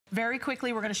Very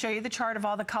quickly, we're gonna show you the chart of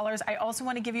all the colors. I also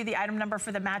wanna give you the item number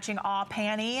for the matching awe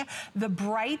panty. The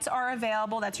brights are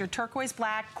available. That's your turquoise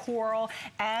black, coral,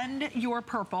 and your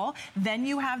purple. Then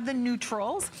you have the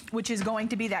neutrals, which is going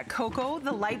to be that cocoa,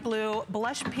 the light blue,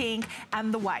 blush pink,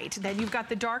 and the white. Then you've got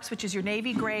the darks, which is your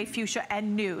navy, gray, fuchsia,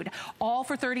 and nude. All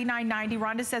for $39.90.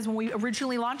 Rhonda says when we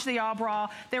originally launched the awe bra,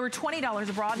 they were $20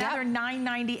 a bra. Now they're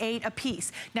 $9.98 a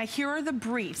piece. Now here are the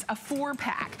briefs, a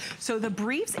 4-pack. So the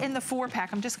briefs in the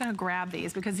 4-pack, I'm just gonna grab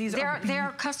these because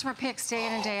they're customer picks day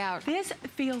in and day out. This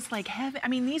feels like heaven. I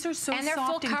mean, these are so soft and they're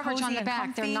full coverage on the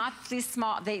back. Comfy. They're not these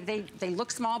small. They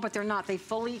look small, but they're not. They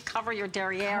fully cover your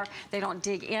derriere. They don't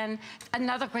dig in.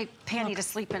 Another great panty to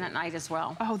sleep in at night as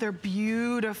well. Oh, they're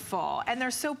beautiful. And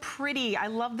they're so pretty. I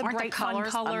love the bright fun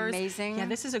colors. Amazing. Yeah,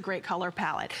 this is a great color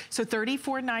palette. So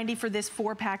 $34.90 for this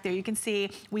 4-pack. There you can see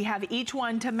we have each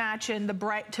one to match in the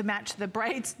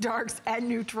brights, darks, and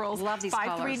neutrals. Love these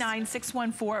colors.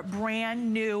 539-614,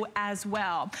 brand new as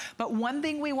well. But one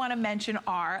thing we want to mention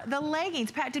are the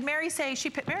leggings. Pat, did Mary say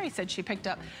Mary said she picked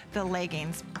up the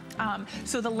leggings.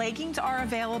 So the leggings are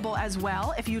available as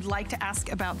well if you'd like to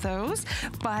ask about those.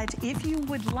 But if you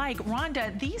would like,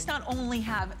 Rhonda, these not only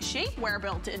have shapewear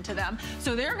built into them,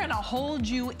 so they're gonna hold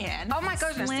you in. Oh my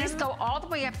goodness, these go all the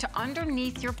way up to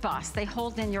underneath your bust. They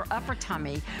hold in your upper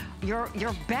tummy, your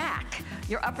back,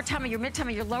 your upper tummy, your mid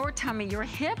tummy, your lower tummy, your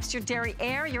hips, your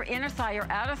derriere, your inner thigh, your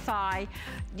outer thigh,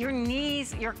 your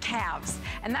knees, your calves.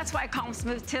 And that's why I call them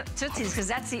smooth tootsies, because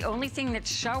that's the only thing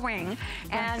that's showing.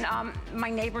 And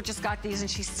my neighbor just got these, and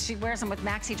she wears them with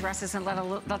maxi dresses and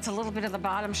lets a little bit of the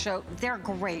bottom show. They're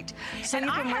great. So and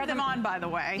you can wear them on, by the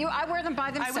way. I wear them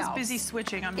by themselves. I was busy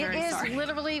switching, I'm very sorry. It is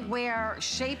literally where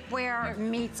shapewear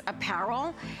meets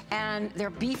apparel, and they're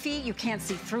beefy. You can't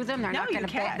see through them. They're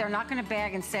not gonna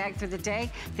bag and sag through the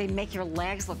day. They make your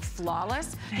legs look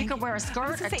flawless. You can wear a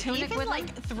skirt, a tunic with them.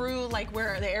 Through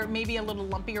where they're maybe a little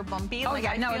lumpy or bumpy. Oh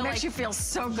yeah, no, it makes you feel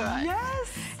so good.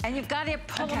 Yes. And you've got to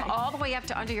pull them all the way up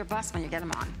to under your bust when you get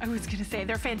them on. I was gonna say,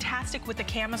 they're fantastic with the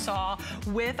camisole.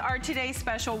 With our today's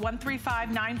special,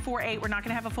 135948, we're not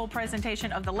gonna have a full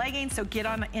presentation of the leggings, so get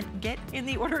in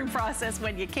the ordering process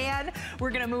when you can.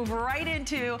 We're gonna move right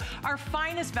into our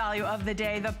finest value of the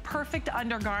day, the perfect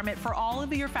undergarment for all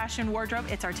of your fashion wardrobe.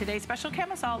 It's our today's special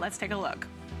camisole. Let's take a look.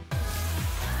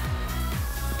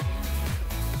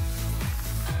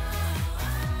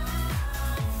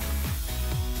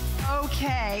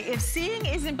 Okay, if seeing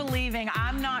isn't believing,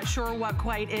 I'm not sure what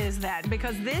quite is that,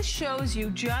 because this shows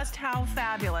you just how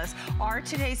fabulous our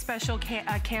today's special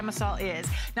camisole is.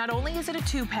 Not only is it a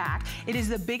 2-pack, it is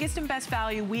the biggest and best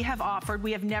value we have offered.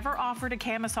 We have never offered a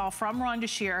camisole from Rhonda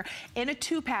Shear in a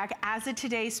 2-pack as a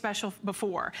today's special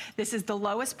before. This is the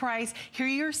lowest price. Here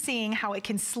you're seeing how it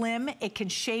can slim, it can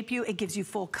shape you, it gives you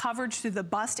full coverage through the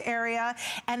bust area,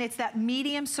 and it's that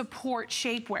medium support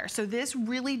shapewear. So this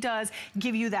really does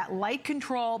give you that light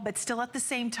control, but still at the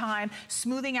same time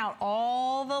smoothing out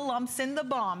all the lumps in the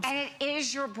bumps. And it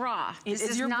is your bra. This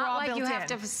is your bra not like built you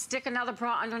have in. to stick another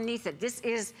bra underneath it. This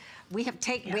is, we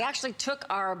actually took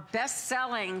our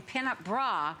best-selling pinup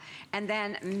bra and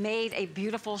then made a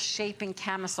beautiful shaping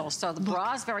camisole. So the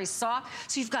bra is very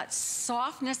soft. So you've got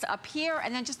softness up here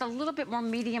and then just a little bit more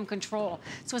medium control.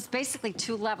 So it's basically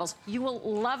 2 levels. You will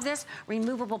love this.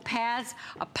 Removable pads,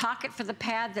 a pocket for the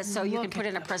pad so you can put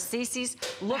in a prosthesis.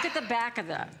 Look at the back of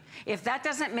that. If that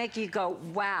doesn't make you go,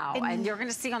 wow, and you're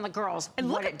gonna see on the girls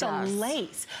what it does. And look at the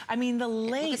lace. I mean, the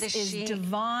lace is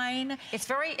divine.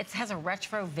 It has a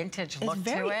retro vintage look to it.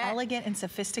 It's very elegant and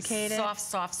sophisticated. Soft,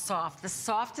 soft, soft. The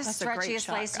softest,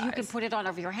 stretchiest lace. You can put it on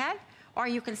over your head, or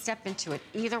you can step into it.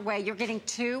 Either way, you're getting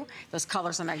 2. Those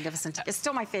colors are magnificent. It's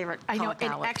still my favorite color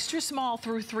palette. An extra small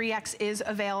through 3X is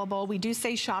available. We do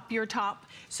say shop your top,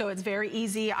 so it's very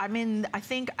easy. I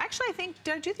think,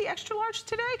 did I do the extra large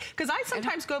today? Because I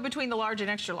sometimes go between the large and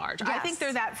extra large. Yes. I think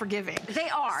they're that forgiving. They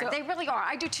are, they really are.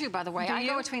 I do too, by the way. I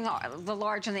go between the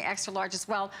large and the extra large as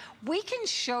well. We can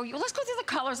show you, let's go through the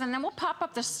colors and then we'll pop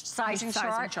up the sizing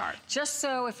chart. Just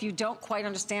so if you don't quite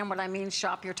understand what I mean,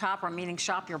 shop your top, or meaning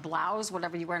shop your blouse,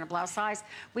 whatever you wear in a blouse size,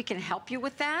 we can help you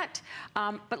with that.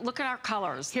 But look at our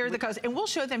colors. Here are the colors, and we'll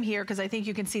show them here because I think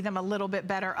you can see them a little bit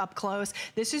better up close.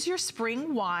 This is your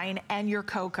spring wine and your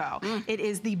cocoa. It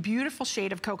is the beautiful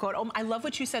shade of cocoa. Oh, I love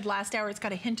what you said last hour. It's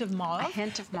got a hint of mauve. A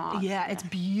hint of mauve. Yeah, it's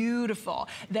beautiful.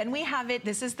 Then we have it.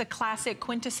 This is the classic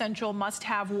quintessential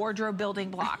must-have wardrobe building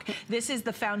block. This is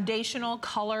the foundational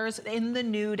colors in the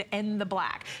nude and the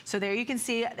black. So there you can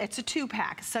see it's a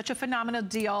 2-pack. Such a phenomenal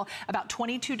deal. About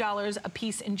 $22 $20 a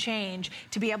piece and change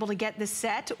to be able to get this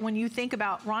set. When you think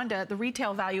about Rhonda, the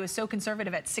retail value is so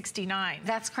conservative at $69.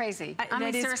 That's crazy. I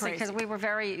mean, seriously, because we were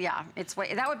very,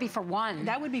 that would be for one.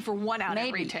 That would be for one out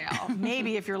at retail.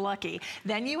 Maybe if you're lucky.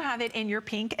 Then you have it in your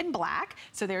pink and black.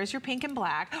 So there's your pink and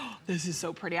black. Oh, this is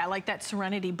so pretty. I like that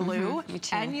Serenity blue. Me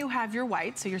too. And you have your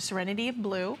white, so your Serenity of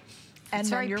blue. And it's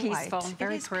then very your peaceful, white.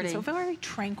 very pretty. So very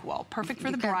tranquil, perfect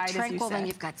for the bride, as you tranquil, said. then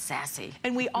you've got sassy.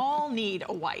 And we all need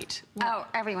a white. Oh,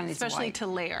 everyone needs a white. Especially to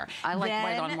layer. I like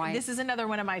white on white. This is another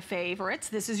one of my favorites.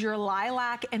 This is your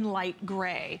lilac and light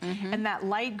gray. And that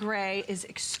light gray is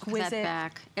exquisite.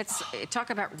 That back. Talk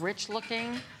about rich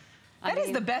looking. That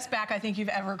is the best back I think you've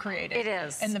ever created. It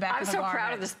is. In the back of a garment. I'm so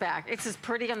proud of this back. It's as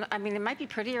pretty. I mean, it might be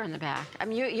prettier in the back. I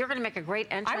mean, you're going to make a great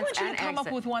entrance. I want you to come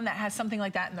up with one that has something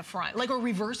like that in the front, like a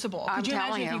reversible. Could you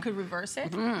imagine if you could reverse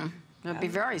it? That'd be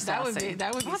very sassy.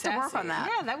 That would be sassy. We'll have to work on that.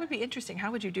 Yeah, that would be interesting. How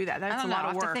would you do that? That's a lot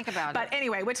of work. I have to think about it. But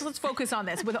anyway, let's focus on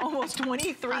this. With almost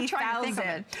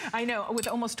 23,000, I know, with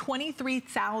almost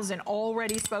 23,000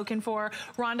 already spoken for,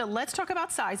 Rhonda, let's talk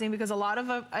about sizing, because a lot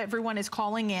of everyone is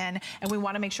calling in, and we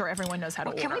want to make sure everyone knows how to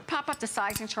order. Can we pop up the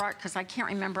sizing chart, because I can't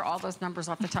remember all those numbers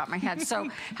off the top of my head. So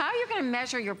how you're going to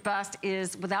measure your bust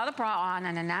is without a bra on,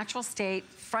 in a natural state,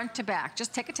 front to back.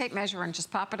 Just take a tape measure and just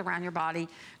pop it around your body,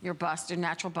 your bust, your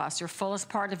natural bust, your fullest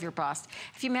part of your bust.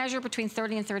 If you measure between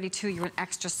 30 and 32, you're an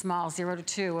extra small, 0 to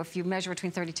 2. If you measure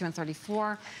between 32 and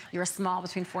 34, you're a small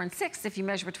between 4 and 6. If you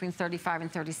measure between 35 and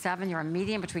 37, you're a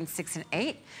medium between 6 and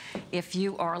 8. If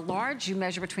you are large, you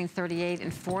measure between 38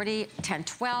 and 40, 10,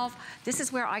 12. This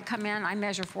is where I come in. I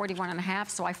measure 41 and a half,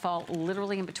 so I fall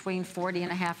literally in between 40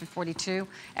 and a half and 42.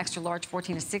 Extra large,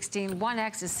 14 to 16.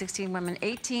 1X is 16 women,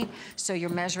 18. So you're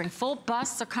measuring full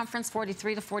bust circumference,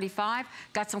 43 to 45.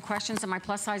 Got some questions on my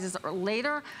plus sizes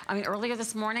earlier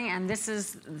this morning, and this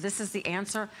is the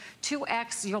answer.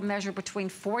 2X, you'll measure between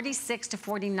 46 to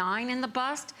 49 in the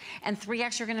bust, and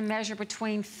 3X, you're gonna measure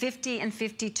between 50 and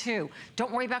 52.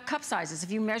 Don't worry about cup sizes.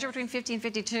 If you measure between 50 and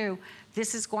 52,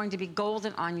 this is going to be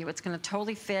golden on you. It's going to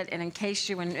totally fit and encase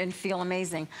you and feel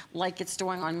amazing, like it's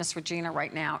doing on Miss Regina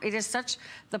right now. It is such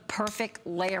the perfect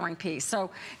layering piece.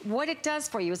 So what it does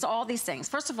for you is all these things.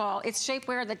 First of all, it's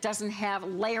shapewear that doesn't have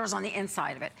layers on the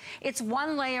inside of it. It's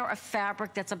one layer of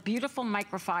fabric that's a beautiful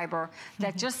microfiber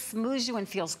that just smooths you and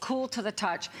feels cool to the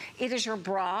touch. It is your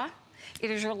bra.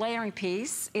 It is your layering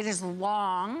piece. It is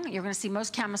long. You're gonna see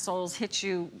most camisoles hit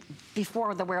you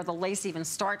before where the lace even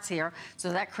starts here,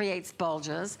 so that creates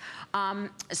bulges.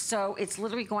 So it's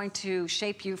literally going to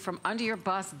shape you from under your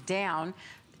bust down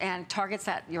and targets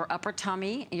at your upper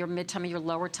tummy, your mid tummy, your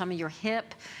lower tummy, your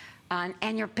hip,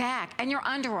 and your back, and your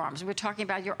underarms. We're talking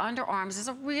about your underarms is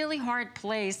a really hard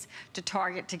place to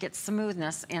target to get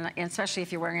smoothness, especially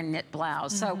if you're wearing a knit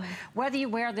blouse. So whether you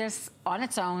wear this on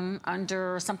its own,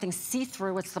 under something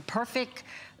see-through, it's the perfect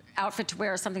outfit to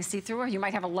wear something see-through. You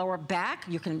might have a lower back.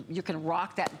 You can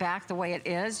rock that back the way it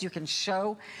is. You can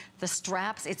show the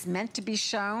straps. It's meant to be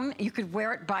shown. You could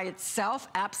wear it by itself,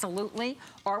 absolutely,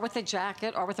 or with a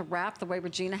jacket, or with a wrap, the way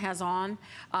Regina has on.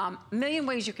 A million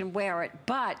ways you can wear it,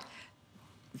 but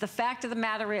the fact of the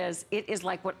matter is, it is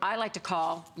like what I like to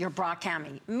call your bra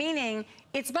cami, meaning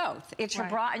it's both. It's your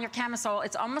bra and your camisole.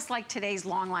 It's almost like today's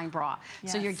long line bra.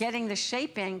 Yes. So you're getting the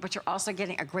shaping, but you're also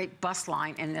getting a great bust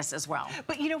line in this as well.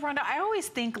 But you know, Rhonda, I always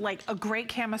think like a great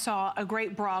camisole, a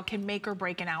great bra can make or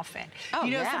break an outfit. Oh,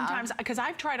 you know, sometimes, because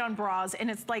I've tried on bras and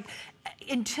it's like,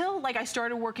 until like I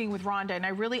started working with Rhonda and I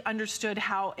really understood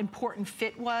how important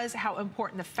fit was, how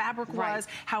important the fabric was,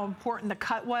 how important the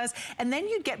cut was. And then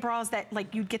you'd get bras that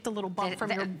like you'd get the little bump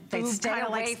from your boob kind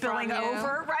of like spilling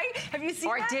over, right? Have you seen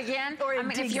that? Or dig in. I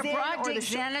mean, if your bra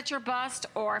digs in at your bust,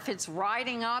 or if it's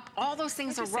riding up, all those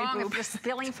things are wrong. If you're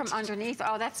spilling from underneath,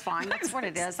 oh, that's fine. That's what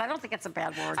it is. I don't think it's a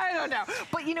bad word. I don't know.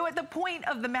 But you know what the point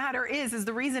of the matter is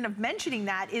the reason of mentioning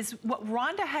that is what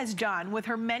Rhonda has done with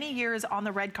her many years on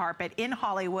the red carpet in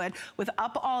Hollywood, with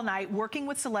Up All Night, working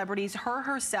with celebrities,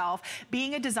 herself,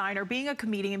 being a designer, being a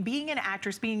comedian, being an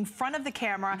actress, being front of the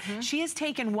camera. She has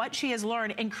taken what she has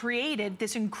learned and created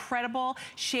this incredible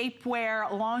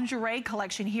shapewear lingerie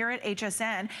collection here at HSN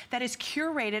that is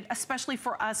curated especially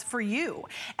for us, for you.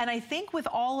 And I think with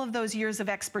all of those years of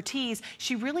expertise,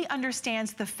 she really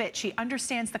understands the fit, she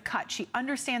understands the cut, she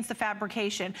understands the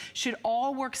fabrication, should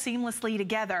all work seamlessly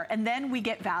together. And then we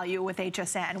get value with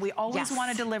HSN. We always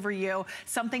want to deliver you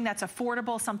something that's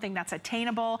affordable, something that's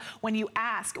attainable. When you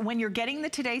ask, when you're getting the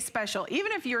Today Special,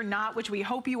 even if you're not, which we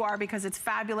hope you are because it's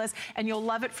fabulous and you'll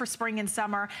love it for spring and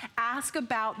summer, ask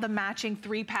about the matching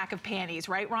 3-pack of panties,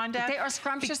 right, Rhonda? They are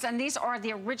scrumptious, and these are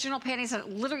the original panties that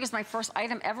literally is my first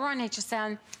item ever on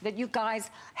HSN that you guys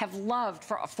have loved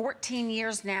for 14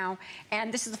 years now.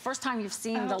 And this is the first time you've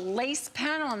seen the lace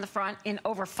panel on the front in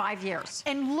over 5 years.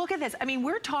 And look at this. I mean,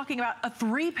 we're talking about a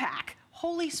 3-pack.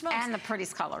 Holy smokes. And the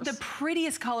prettiest colors. The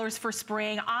prettiest colors for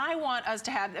spring. I want us to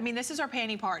have, I mean, this is our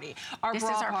panty party. This is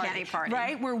our panty party.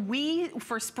 Right? Where we,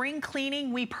 for spring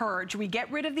cleaning, we purge. We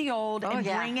get rid of the old and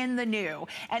bring in the new.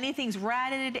 Anything's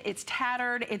ratted, it's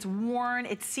tattered, it's worn,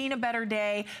 it's seen a better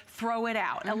day, throw it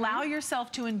out. Allow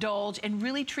yourself to indulge and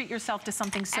really treat yourself to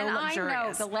something so luxurious. I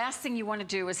know the last thing you want to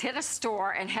do is hit a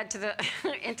store and head to the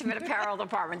intimate apparel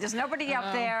department. There's nobody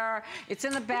up there. It's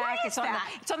in the back. It's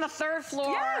on the 3rd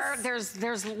floor. Yes.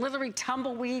 There's literally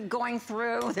tumbleweed going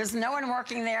through. There's no one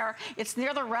working there. It's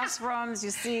near the restrooms. You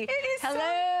see,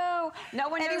 hello, no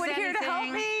one knows anything. Here to help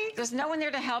me? There's no one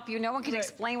there to help you. No one can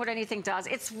explain what anything does.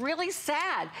 It's really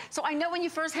sad. So I know when you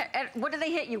first, what do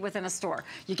they hit you with in a store?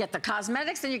 You get the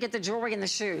cosmetics and you get the jewelry and the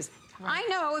shoes. I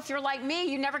know if you're like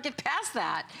me, you never get past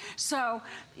that. So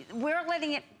we're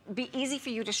letting it be easy for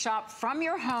you to shop from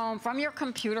your home, from your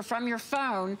computer, from your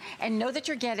phone, and know that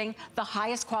you're getting the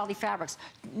highest quality fabrics.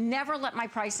 Never let my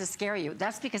prices scare you.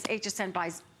 That's because HSN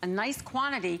buys a nice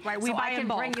quantity, so I can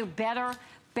bring you better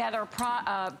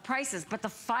prices, but the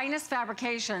finest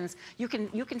fabrications, you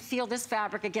can feel this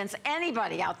fabric against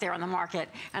anybody out there on the market,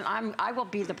 and I will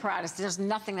be the proudest. There's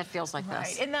nothing that feels like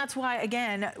this. And that's why,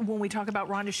 again, when we talk about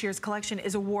Rhonda Shear's collection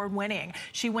is award-winning.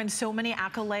 She wins so many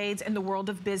accolades in the world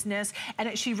of business,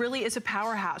 and she really is a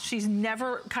powerhouse. She's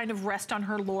never kind of rest on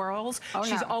her laurels.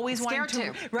 She's always wanting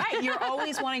to. Right, you're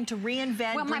always wanting to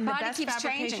reinvent. Well, my body keeps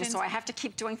changing, so I have to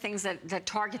keep doing things that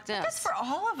target this. That's for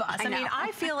all of us. I mean,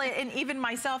 I feel it, and even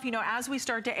myself. You know, as we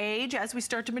start to age, as we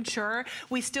start to mature,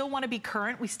 we still want to be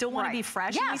current, we still want to be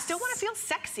fresh, and we still want to feel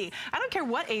sexy. I don't care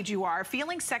what age you are,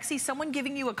 feeling sexy, someone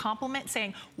giving you a compliment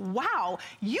saying, wow,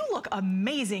 you look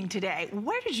amazing today.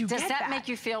 Where did you get that? Does that make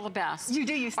you feel the best? You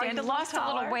do, you stand a little lost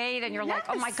a little weight and you're like,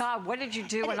 oh my God, what did you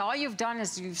do? And all you've done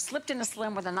is you've slipped into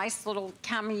slim with a nice little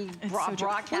cami bra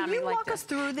cami. Will you walk us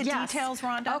through the details,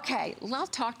 Rhonda? Okay, I'll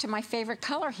talk to my favorite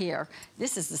color here.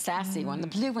 This is the sassy one. The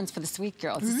blue one's for the sweet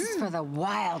girls. This is for the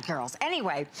wild girls.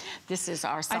 Anyway, this is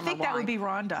our summer I think that would be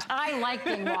Rhonda. I like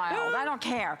being wild. I don't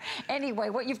care. Anyway,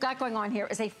 what you've got going on here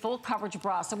is a full coverage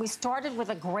bra. So we started with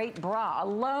a great bra.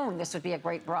 Alone, this would be a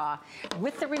great bra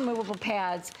with the removable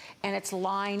pads, and it's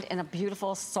lined in a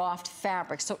beautiful soft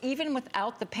fabric. So even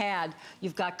without the pad,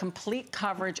 you've got complete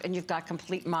coverage and you've got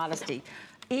complete modesty.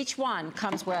 Each one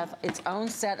comes with its own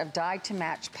set of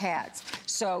dyed-to-match pads.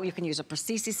 So you can use a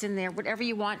prosthesis in there, whatever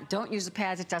you want. Don't use the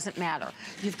pads, it doesn't matter.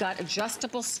 You've got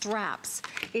adjustable straps.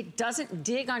 It doesn't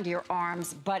dig under your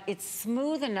arms, but it's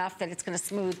smooth enough that it's gonna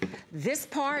smooth this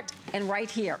part and right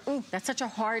here. Ooh, that's such a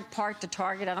hard part to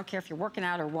target. I don't care if you're working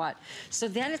out or what. So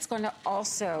then it's gonna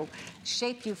also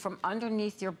shape you from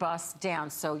underneath your bust down.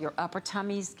 So your upper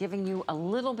tummy's giving you a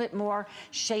little bit more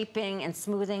shaping and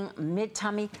smoothing,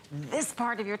 mid-tummy. This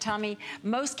part of your tummy.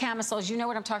 Most camisoles, you know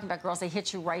what I'm talking about, girls, they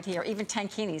hit you right here. Even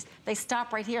tankinis, they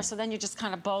stop right here, so then you just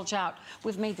kind of bulge out.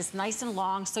 We've made this nice and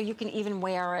long, so you can even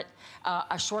wear it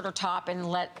a shorter top and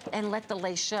let the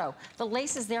lace show. The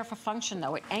lace is there for function,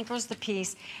 though. It anchors the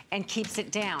piece and keeps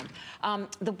it down.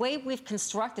 The way we've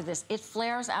constructed this, it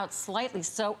flares out slightly,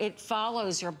 so it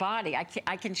follows your body.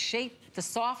 I can shape the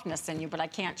softness in you, but I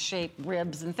can't shape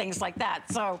ribs and things like that.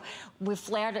 So we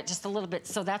flared it just a little bit,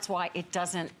 so that's why it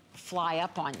doesn't fly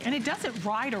up on you. And it doesn't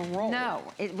ride or roll. No,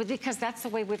 because that's the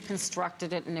way we've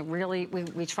constructed it, and it really,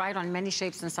 we tried on many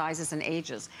shapes and sizes and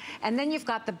ages. And then you've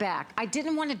got the back. I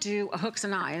didn't want to do a hooks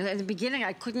and eye. And in the beginning,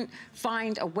 I couldn't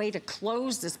find a way to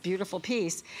close this beautiful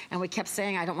piece, and we kept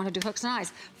saying, I don't want to do hooks and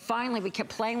eyes. Finally, we kept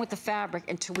playing with the fabric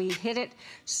until we hit it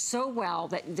so well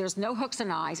that there's no hooks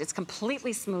and eyes. It's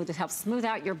completely smooth. It helps smooth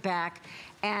out your back.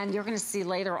 And you're going to see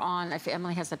later on, if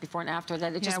Emily has that before and after,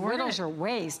 that it just whittles your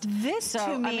waist. This,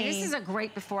 to me, I mean, this is a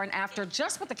great before and after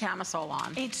just with the camisole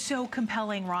on. It's so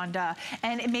compelling, Rhonda.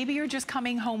 And maybe you're just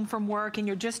coming home from work and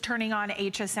you're just turning on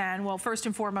HSN. Well, first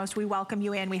and foremost, we welcome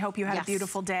you in. We hope you had a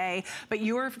beautiful day. But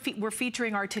we're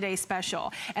featuring our Today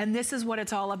Special. And this is what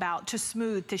it's all about, to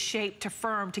smooth, to shape, to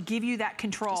firm, to give you that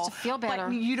control. Just to feel better.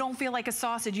 But you don't feel like a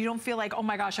sausage. You don't feel like, oh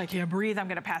my gosh, I can't breathe, I'm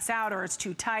going to pass out, or it's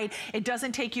too tight. It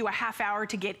doesn't take you a half hour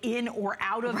to get in or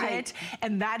out of it.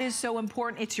 And that is so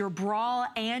important. It's your bra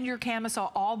and your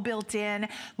camisole all built in.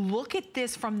 Look at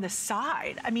this from the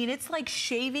side. I mean, it's like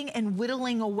shaving and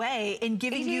whittling away and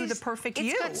giving you the perfect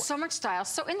It's got so much style.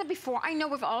 So in the before, I know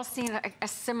we've all seen a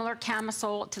similar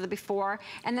camisole to the before.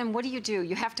 And then what do?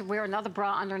 You have to wear another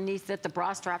bra underneath it. The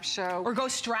bra straps show. Or go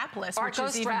strapless, which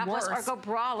is even worse. Or go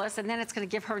braless, and then it's going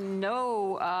to give her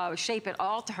no shape at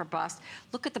all to her bust.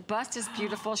 Look at the bust is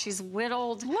beautiful. She's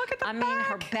whittled. Look at the back. I mean,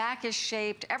 her back is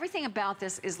shaped. Everything about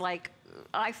this is like,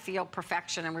 I feel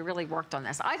perfection, and we really worked on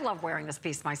this. I love wearing this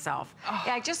piece myself.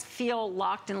 I just feel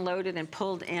locked and loaded and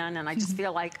pulled in, and I just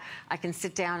feel like I can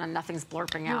sit down and nothing's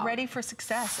blurping out. You're ready for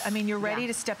success. I mean, you're ready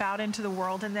to step out into the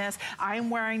world in this. I'm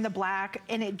wearing the black,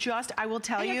 and it just, I will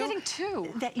tell you. You're getting two.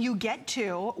 That you get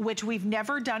two, which we've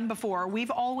never done before.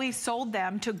 We've always sold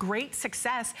them to great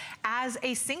success as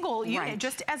a single unit,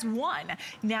 just as one.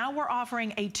 Now we're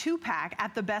offering a 2-pack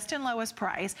at the best and lowest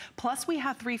price, plus we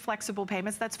have 3 flexible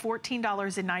payments. That's $14.98.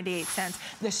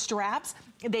 The straps,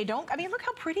 they don't, I mean, look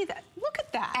how pretty that, look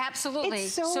at that. Absolutely.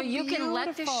 It's so you beautiful. can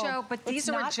let this show, but these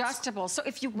are adjustable. So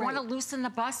if you want to loosen the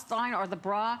bust line or the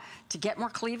bra to get more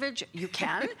cleavage, you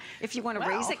can. If you want to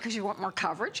raise it because you want more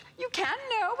coverage, you can.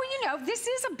 No, well, you know, this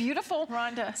is a beautiful,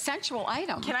 Rhonda, sensual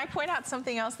item. Can I point out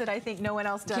something else that I think no one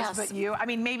else does but you? I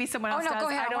mean, maybe someone else does. Go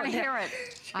ahead. I want to hear it.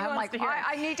 I'm like,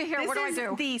 I need to hear it. What do I do?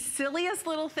 This is the silliest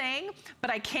little thing, but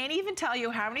I can't even tell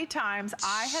you how many times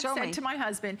I have said to my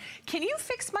husband, can you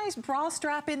fix my bra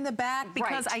strap in the back?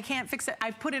 Because I can't fix it.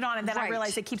 I've put it on and then I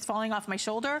realize it keeps falling off my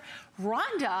shoulder.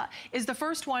 Rhonda is the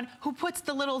first one who puts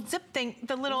the little zip thing,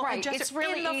 the little adjuster it's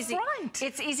really in the easy. front.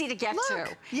 It's easy to get to.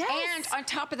 And on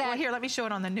top of that, well, here, let me show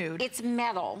it on the nude. It's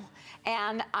metal.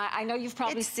 And I know you've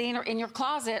probably seen, or in your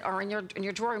closet or in your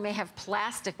drawer, you may have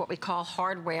plastic, what we call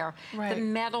hardware. The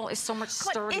metal is so much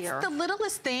sturdier. It's the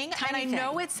littlest thing, and I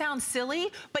know it sounds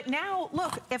silly, but now,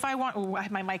 look, if I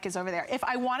want, my mic is over there. If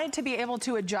I wanted to be able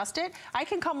to adjust it, I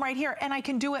can come right here and I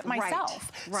can do it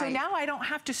myself. So now I don't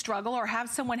have to struggle or have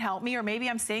someone help me, or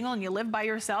maybe I'm single and you live by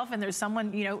yourself and there's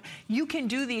someone, you know, you can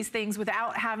do these things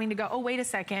without having to go, oh, wait a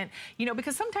second. You know,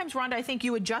 because sometimes, Rhonda, I think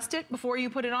you adjust it before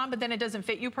you put it on, but then it doesn't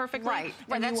fit you perfectly.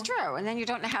 And that's true. And then you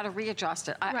don't know how to readjust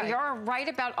it. You're right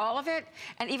about all of it.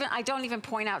 And even, I don't even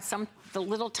point out the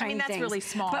little tiny things. That's really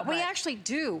small. But we actually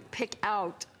do pick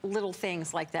out little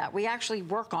things like that. We actually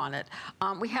work on it.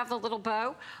 We have the little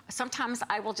bow. Sometimes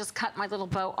I will just cut my little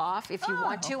bow off if you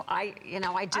want to. I do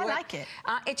it. I like it.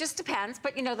 It just depends.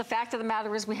 But you know, the fact of the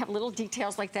matter is we have little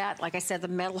details like that. Like I said, the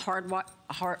metal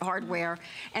hardware.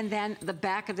 And then the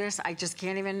back of this, I just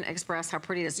can't even express how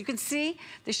pretty it is. You can see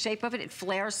the shape of it. It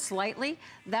flares slightly.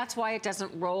 That's why it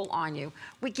doesn't roll on you.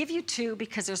 We give you 2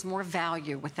 because there's more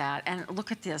value with that. And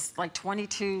look at this, like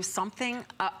 22 something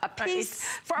a piece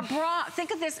for a bra. Think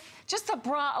of this. Just the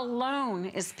bra alone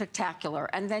is spectacular,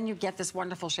 and then you get this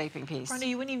wonderful shaping piece. Rhonda,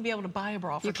 you wouldn't even be able to buy a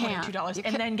bra for $22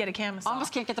 and then get a camisole.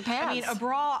 Almost can't get the pads. I mean, a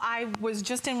bra, I was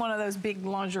just in one of those big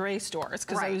lingerie stores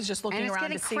because I was just looking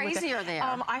around to see what it's getting crazier there.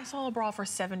 I saw a bra for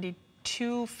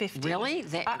 $72.50. Really?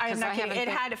 I'm not kidding. It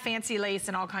had a fancy lace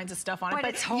and all kinds of stuff on it. But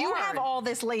it's hard. You have all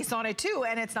this lace on it too,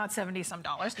 and it's not $70-some.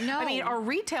 No. I mean, our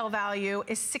retail value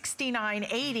is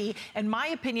 $69.80. In my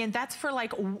opinion, that's for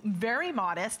like very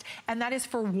modest, and that is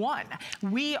for one.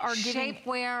 We are giving...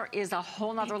 Shapewear is a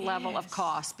whole nother level of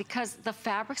cost because the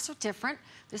fabrics are different.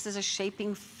 This is a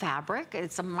shaping fabric.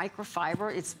 It's a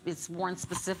microfiber. It's worn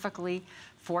specifically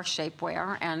for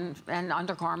shapewear and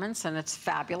undergarments, and it's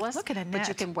fabulous. Look at Annette. But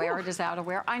you can wear it as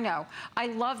outerwear. I know. I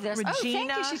love this. Regina. Oh,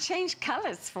 thank you. She changed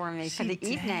colors for me for the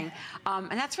evening.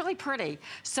 And that's really pretty.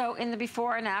 So in the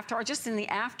before and after, or just in the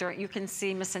after, you can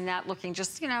see Miss Annette looking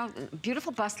just, you know,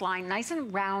 beautiful bust line, nice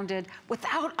and rounded,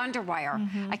 without underwire.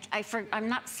 I'm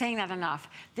not saying that enough.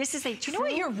 This is a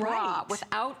true bra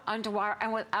without underwire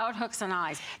and without hooks and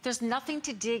eyes. There's nothing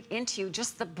to dig into,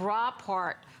 just the bra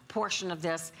portion of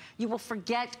this. You will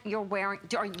forget you're wearing,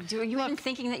 are you even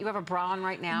thinking that you have a bra on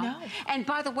right now? No. And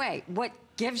by the way, what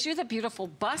gives you the beautiful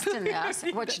bust in this,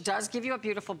 which does give you a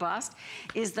beautiful bust,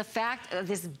 is the fact that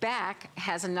this back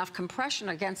has enough compression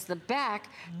against the back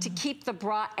to keep the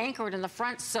bra anchored in the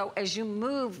front, so as you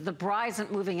move, the bra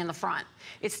isn't moving in the front.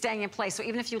 It's staying in place. So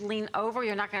even if you lean over,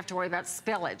 you're not gonna have to worry about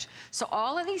spillage. So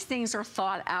all of these things are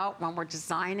thought out when we're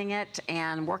designing it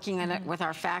and working in it with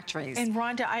our factories. And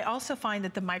Rhonda, I also find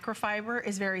that the microfiber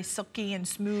is very silky and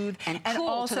smooth. And cool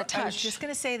also, to the touch. I was just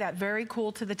gonna say that, very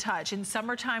cool to the touch. In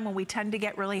summertime, when we tend to get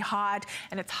get really hot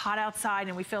and it's hot outside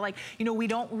and we feel like, you know, we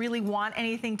don't really want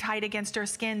anything tight against our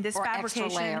skin. This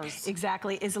fabrication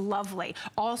exactly is lovely.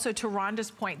 Also, to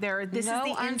Rhonda's point, this is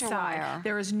the inside.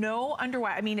 There is no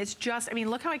underwire. I mean, it's just, I mean,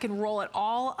 look how I can roll it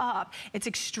all up. It's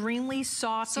extremely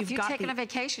soft. So if you're taking a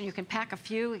vacation, you can pack a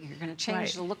few. You're going to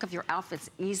change the look of your outfits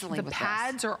easily with this. The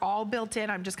pads are all built in.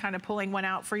 I'm just kind of pulling one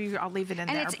out for you. I'll leave it in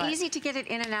there. And it's easy to get it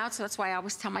in and out, so that's why I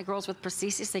always tell my girls with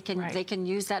prosthesis, they can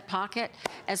use that pocket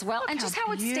as well. And just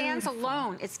how it stands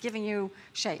alone, it's giving you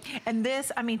shape. And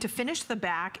this, I mean, to finish the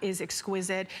back is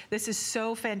exquisite. This is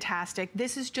so fantastic.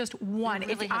 This is just one.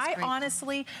 Really if I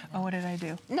honestly, what did I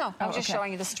do? No, I was just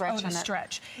showing you the stretch. The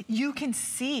stretch. You can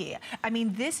see. I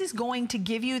mean, this is going to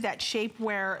give you that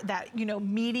shapewear, that, you know,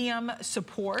 medium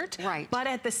support. Right. But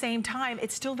at the same time,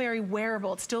 it's still very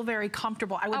wearable. It's still very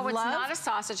comfortable. I would love. It's not a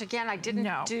sausage. Again, I didn't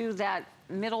do that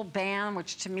middle band,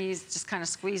 which to me is just kind of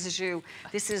squeezes you.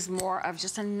 This is more of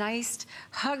just a nice,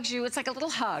 hugs you. It's like a little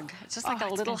hug. It's just like a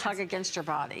little hug against your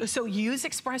body. So use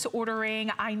express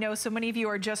ordering. I know so many of you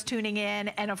are just tuning in.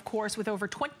 And of course, with over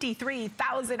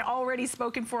 23,000 already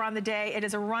spoken for on the day, it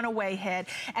is a runaway hit.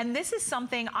 And this is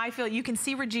something I feel, you can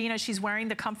see Regina, she's wearing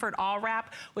the Comfort All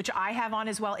Wrap, which I have on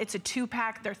as well. It's a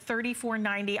 2-pack. They're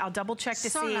 $34.90. I'll double check to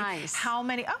see how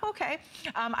many. Oh, okay.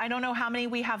 I don't know how many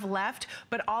we have left,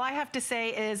 but all I have to say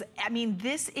is, I mean,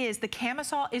 the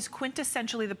camisole is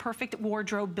quintessentially the perfect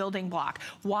wardrobe building block.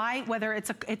 Why? Whether it's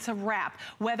a wrap,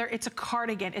 whether it's a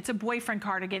cardigan, it's a boyfriend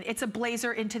cardigan, it's a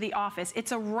blazer into the office,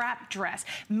 it's a wrap dress,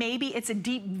 maybe it's a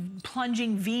deep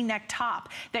plunging V-neck top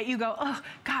that you go, oh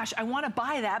gosh, I want to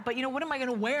buy that, but you know, what am I going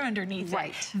to wear underneath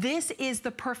it? This is the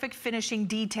perfect finishing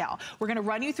detail. We're going to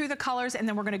run you through the colors and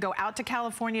then we're going to go out to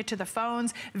California to the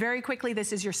phones. Very quickly,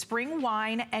 this is your spring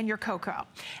wine and your cocoa.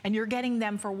 And you're getting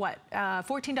them for what?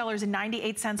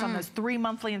 $14.98 on those 3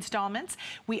 monthly installments.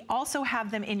 We also have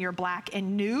them in your black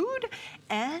and nude,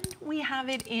 and we have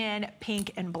it in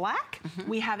pink and black.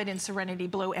 We have it in serenity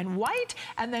blue and white,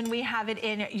 and then we have it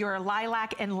in your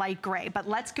lilac and light gray. But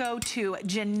let's go to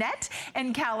Jeanette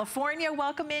in California.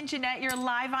 Welcome in, Jeanette. You're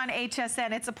live on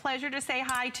HSN. It's a pleasure to say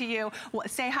hi to you.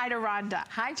 Say hi to Rhonda.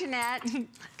 Hi, Jeanette.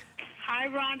 Hi,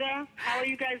 Rhonda. How are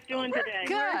you guys doing today?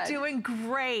 Good. We're doing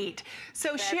great.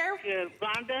 So That's share. Good.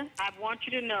 Rhonda, I want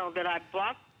you to know that I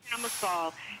bought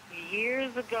camisole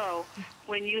years ago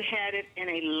when you had it in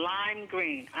a lime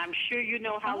green. I'm sure you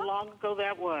know how long ago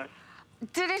that was.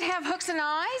 Did it have hooks and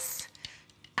eyes?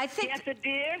 I think. Yes, it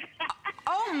did.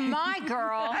 Oh, my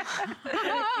girl. It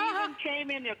even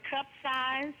came in your cup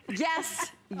size.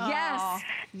 Yes, yes,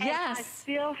 yes. I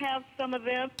still have some of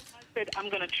them. I'm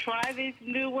going to try these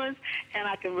new ones, and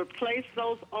I can replace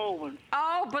those old ones.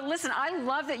 Oh, but listen, I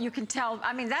love that you can tell.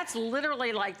 I mean, that's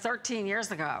literally like 13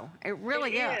 years ago. It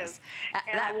really is.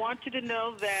 And I want you to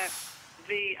know that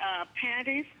the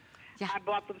panties, I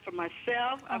bought them for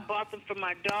myself. I bought them for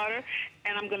my daughter,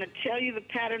 and I'm going to tell you the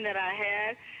pattern that I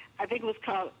had. I think it was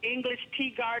called English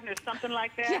Tea Garden or something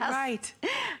like that. Yes. Right.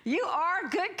 You are a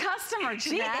good customer,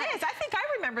 Jeanette. She is. I think I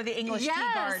remember the English Tea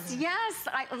Garden. Yes,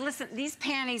 listen, these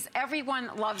panties, everyone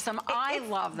loves them. I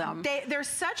love them. They're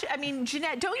such, I mean,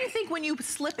 Jeanette, don't you think when you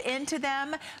slip into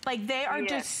them, like they are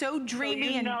just so dreamy?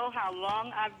 So you know how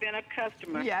long I've been a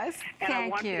customer. Yes. And I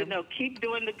want you to know, keep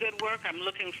doing the good work. I'm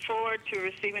looking forward to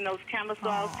receiving those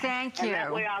camisoles. Thank you. And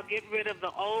that way I'll get rid of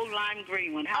the old lime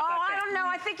green one. How about that? I don't know.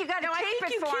 I think you got to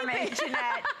keep it for me.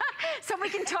 Jeanette. So we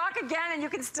can talk again and you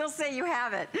can still say you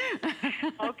have it.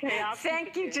 Okay.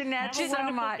 Thank you, Jeanette, so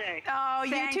much. Day. Oh,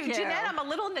 you too. Jeanette, I'm a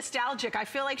little nostalgic. I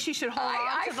feel like she should hold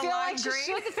on to the lime green. I feel like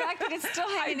she should. The fact that it's still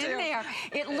hanging in there.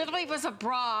 It literally was a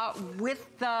bra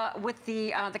with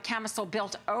the camisole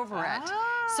built over it.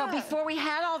 So before we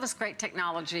had all this great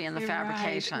technology in the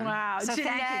fabrication. Right. Wow. So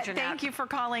Jeanette, thank you for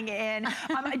calling in.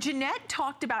 Jeanette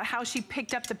talked about how she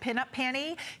picked up the pinup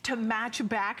panty to match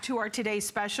back to our today's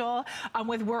special.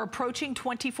 We're approaching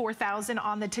 24,000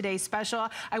 on the today's special.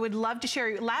 I would love to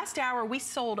share. Last hour, we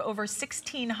sold over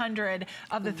 1,600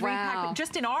 of the 3-pack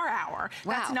just in our hour.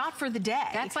 That's not for the day.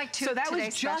 That's like two. So that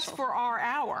was just for our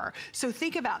hour. So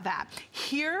think about that.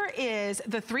 Here is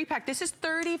the 3-pack. This is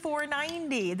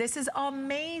 $34.90. This is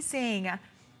amazing.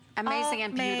 Amazing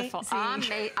and beautiful.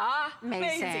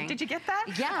 Amazing. Did you get that?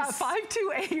 Yes.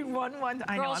 52811.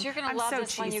 I know. Girls, you're going to love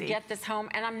this when you get this home,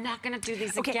 and I'm not going to do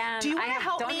these again. Do you want to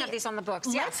help me? I don't have these on the books.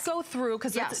 Let's go through,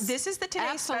 because this is the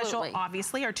today's special.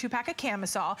 Obviously, our 2-pack of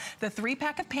camisole. The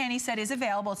 3-pack of panty set is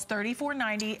available. It's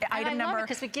 $34.90. Item number.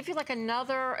 Because we give you like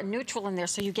another neutral in there,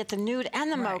 so you get the nude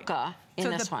and the mocha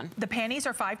in this one. The panties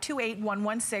are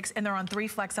 528-116, and they're on 3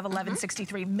 flex of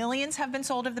 1163. Millions have been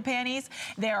sold of the panties.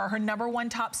 They are her #1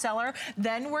 top seller.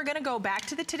 Then we're gonna go back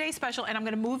to the Today Special, and I'm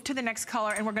gonna move to the next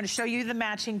color, and we're gonna show you the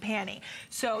matching panty.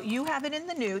 So you have it in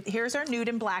the nude. Here's our nude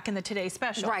and black in the Today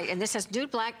Special. Right, and this has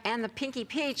nude black and the pinky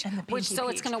peach, so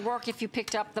it's gonna work if you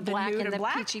picked up the black and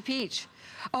the peachy peach.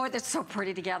 Oh, that's so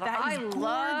pretty together. I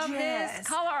love this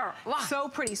color. Wow. So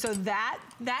pretty. So that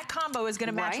combo is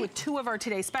gonna match with 2 of our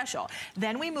Today Special.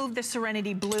 Then we move the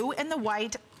Serenity blue and the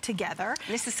white together.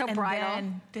 This is so bridal.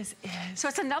 Then this is. So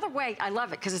it's another way, I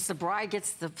love it, because it's the bride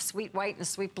gets the sweet white and the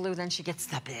sweet blue, then she gets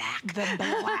the black. The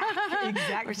black,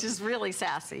 exactly. Which is really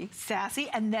sassy. Sassy,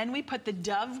 and then we put the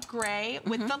dove gray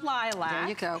with the lilac. There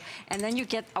you go. And then you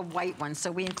get a white one.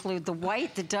 So we include the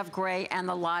white, the dove gray, and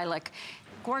the lilac.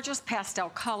 Gorgeous pastel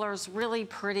colors, really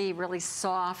pretty, really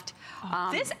soft.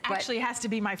 This actually has to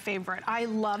be my favorite. I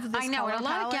love this color. I know, and a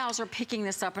lot of gals are picking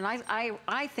this up, and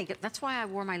I think that's why I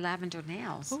wore my lavender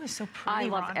nails. Oh, it's so pretty. I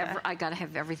love I gotta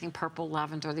have everything purple,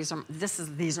 lavender. These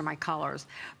are my colors.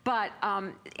 But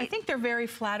I think they're very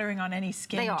flattering on any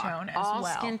skin tone as well. All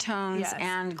skin tones,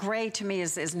 and gray to me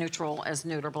is neutral as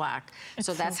nude or black.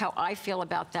 So that's how I feel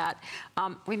about that.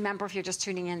 Remember, if you're just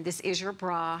tuning in, this is your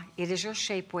bra. It is your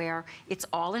shapewear. It's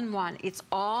all in one. It's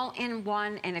all in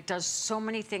one, and it does so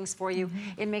many things for you.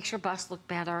 It makes your bust look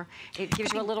better. It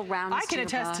gives you a little roundness to your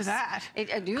bust. I can attest to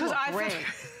that. You look great.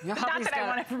 Your hubby's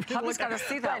got to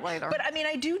see that later. But I mean,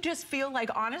 I do just feel like,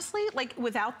 honestly, like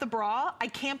without the bra, I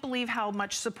can't believe how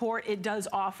much support it does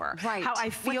offer. Right. How I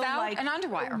feel like an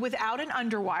underwire. Without an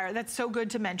underwire. That's so good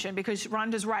to mention, because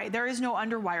Rhonda's right. There is no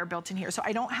underwire built in here. So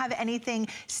I don't have anything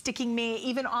sticking me,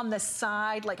 even on the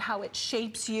side, like how it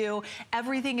shapes you.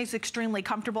 Everything is extremely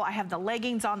comfortable. I have the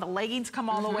leggings on. The leggings come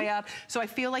all the way up. So I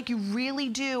feel like you really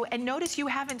do. And notice you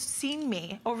haven't seen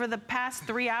me over the past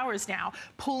 3 hours now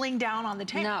pulling down on the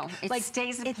tank. No, it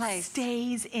stays in place. It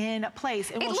stays in place.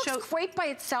 It looks great by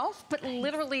itself, but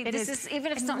literally this is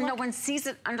even if no one sees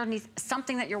it underneath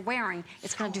something that you're wearing,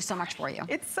 it's going to do so much for you.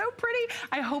 It's so pretty.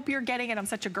 I hope you're getting it. I'm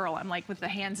such a girl. I'm like with the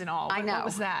hands and all. I know. What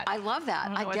was that? I love that.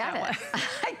 I get it.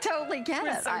 I totally get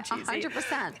it. So cheesy.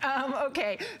 100%.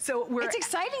 Okay, so it's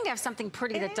exciting to have something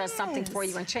pretty that does something for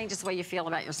you and changes the way you feel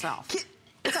about yourself.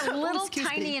 It's a little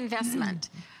tiny investment.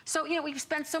 So, you know, we've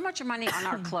spent so much money on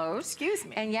our clothes. Excuse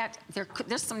me. And yet,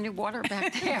 there's some new water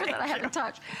back there that I had to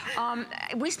touch.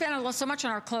 We spend so much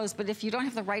on our clothes, but if you don't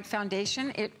have the right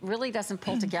foundation, it really doesn't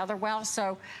pull together well.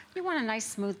 So you want a nice,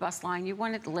 smooth bust line. You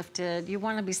want it lifted. You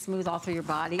want to be smooth all through your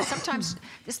body. Sometimes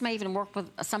this may even work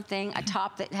with a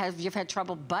top that you've had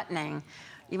trouble buttoning,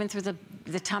 even through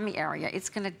the tummy area. It's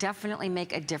going to definitely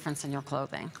make a difference in your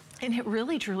clothing. And it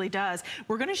really, truly does.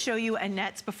 We're gonna show you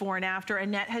Annette's before and after.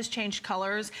 Annette has changed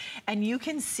colors, and you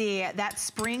can see that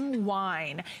spring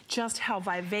wine, just how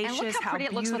vivacious, and look how pretty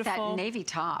beautiful. It looks with that navy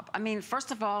top. I mean,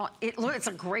 first of all, it's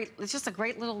just a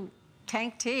great little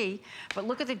tank tee, but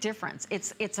look at the difference.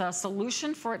 It's a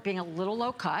solution for it being a little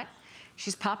low cut.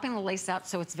 She's popping the lace out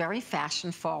so it's very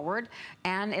fashion forward,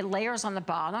 and it layers on the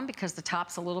bottom because the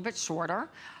top's a little bit shorter.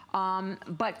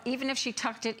 But even if she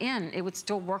tucked it in, it would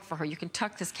still work for her. You can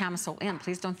tuck this camisole in.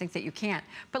 Please don't think that you can't.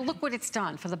 But look what it's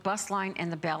done for the bust line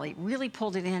and the belly. Really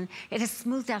pulled it in. It has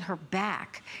smoothed out her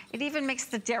back. It even makes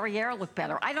the derriere look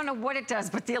better. I don't know what it does,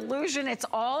 but the illusion, it's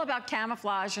all about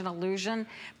camouflage and illusion.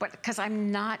 But because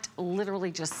I'm not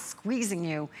literally just squeezing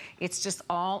you, it's just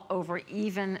all over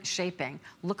even shaping.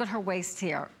 Look at her waist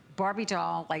here. Barbie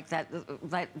doll, like that,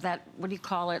 what do you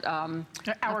call it?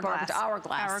 Hourglass.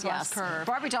 Hourglass curve.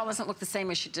 Barbie doll doesn't look the same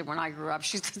as she did when I grew up.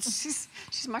 She's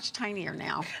much tinier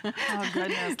now. Oh,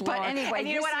 goodness, But anyway, and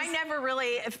you know what? I never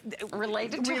really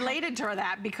related to her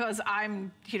that, because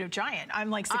I'm, giant. I'm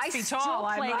like 6 feet tall.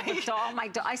 I still play with doll.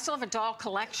 I still have a doll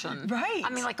collection. Right. I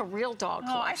mean, like a real doll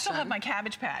collection. I still have my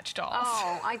Cabbage Patch dolls.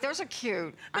 Oh, those are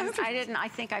cute. I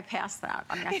think I passed that.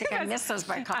 I mean, I think I missed those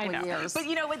by a couple of years. But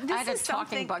you know what? This I had a is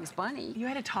talking Bugs Bunny. You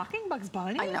had a talking Bugs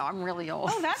Bunny? I know, I'm really old.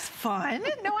 Oh, that's fun.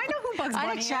 No, I know who Bugs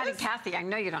Bunny is. I had Chatty Cathy. I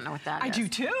know you don't know what that is. I do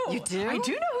too. You do? I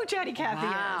do know who Chatty Cathy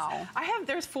is.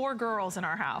 There's 4 girls in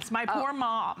our house. My poor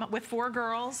mom with 4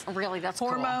 girls. Really, that's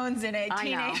hormones cool. and a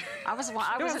teenager. I was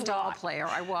a doll player.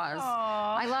 I was. Aww.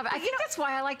 I love it. I think that's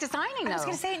why I like designing, though. I was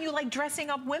going to say, and you like dressing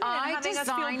up women and having us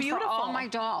feel beautiful. I designed for all my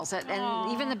dolls,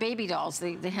 and even the baby dolls.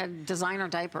 They had designer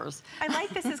diapers. I like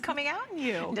this is coming out in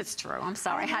you. That's true. I'm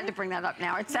sorry. I had to bring that up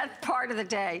now. It's that part of the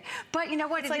day. But you know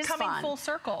what? It's like coming full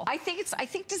circle. I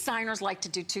think designers like to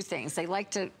do 2 things. They like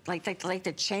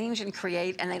to change and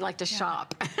create, and they like to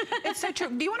shop. It's so true.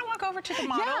 Do you want to walk over to the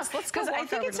models? Yes, let's go. Because I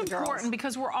think it's important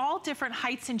because we're all different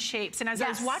heights and shapes. And as I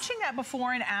was watching that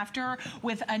before and after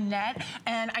with Annette,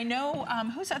 and I know,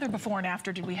 whose other before and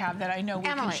after did we have that I know we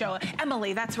can show?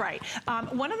 Emily, that's right.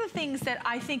 One of the things that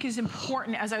I think is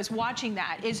important as I was watching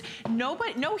that is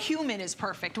no human is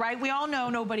perfect, right? We all know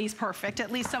nobody's perfect.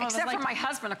 At least some of us like. Except for my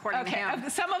husband, according to him.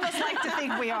 Some of us like to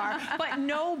think we are, but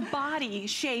no body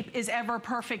shape is ever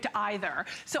perfect either.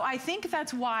 So I think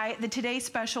that's why the Today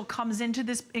Special comes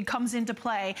into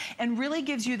play and really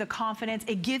gives you the confidence.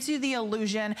 It gives you the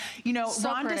illusion. You know,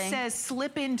 Rhonda says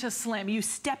slip into slim. You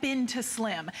step into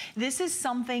slim. This is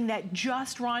something that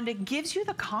just Rhonda gives you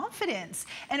the confidence,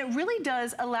 and it really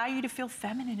does allow you to feel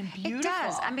feminine and beautiful. It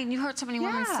does. I mean, you heard so many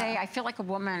women say, I feel like a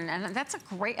woman, and that's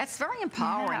very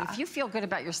empowering. If you feel good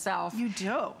about yourself. You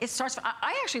do. It starts,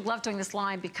 I actually love doing this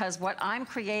line because what I'm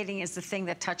creating is the thing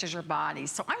that touches your body.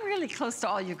 So I'm really close to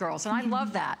all you girls, and I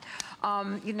love that.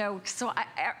 You know, so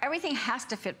everything has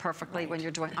to fit perfectly when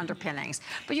you're doing underpinnings.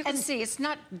 But you can see it's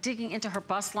not digging into her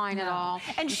bust line at all.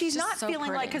 And she's not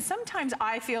feeling like, because sometimes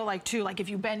I feel like too, like if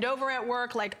you bend over at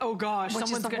work, like, oh gosh,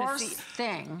 someone's going to see. Which is the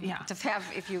worst thing to have,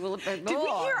 if you will. Did we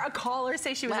hear a caller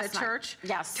say she was at church?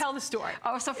 Yes. Tell the story.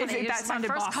 Oh, so funny. That sounded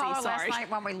my first bossy, caller last night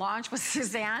when we launched was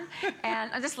Suzanne,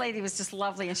 and this lady was just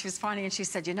lovely, and she was funny, and she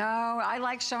said, you know, I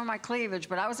like showing my cleavage,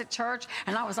 but I was at church,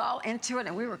 and I was all into it,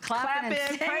 and we were clapping and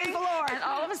singing, praise the Lord. And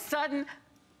all of a sudden,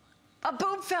 a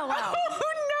boob fell out. Oh,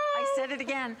 no. I said it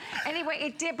again. Anyway,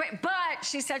 it did, but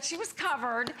she said she was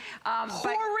covered.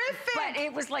 Horrific. But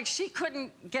it was like she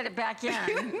couldn't get it back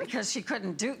in because she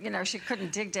couldn't do, you know, she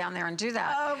couldn't dig down there and do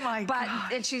that. Oh my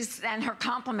God. And her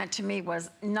compliment to me was,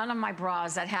 none of my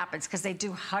bras that happens because they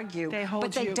do hug you,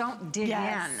 but they don't dig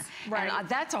in. Right. And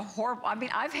that's a horrible, I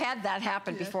mean, I've had that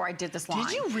happen before I did this line.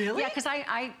 Did you really? Yeah, because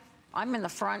I'm in the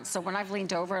front, so when I've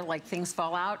leaned over, like things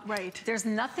fall out. Right. There's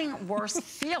nothing worse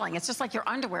feeling. It's just like your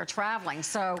underwear traveling.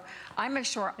 So I make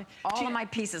sure all of my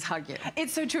pieces hug you.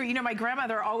 It's so true. You know, my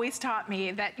grandmother always taught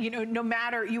me that, you know, no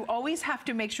matter, you always have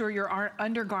to make sure your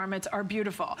undergarments are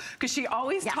beautiful. Because she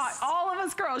always taught all of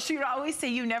us girls, she would always say,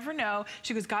 you never know.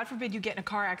 She goes, God forbid you get in a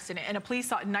car accident and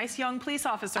a nice young police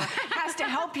officer has to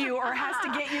help you or has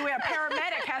to get you in, a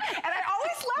paramedic. And I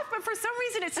always laugh, but for some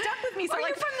reason it stuck with me. So well,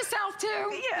 you're from the South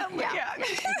too. Yeah.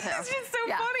 It's just so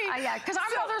funny. Yeah, because our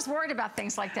mother's worried about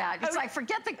things like that. It's like,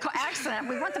 forget the accident.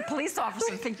 We want the police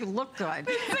officer to think you look good. Isn't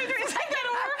that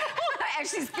horrible? And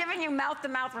she's giving you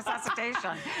mouth-to-mouth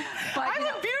resuscitation. But, I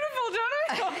look beautiful,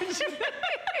 don't I?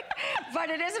 But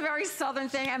it is a very Southern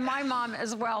thing, and my mom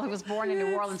as well, who was born in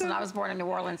New Orleans, and I was born in New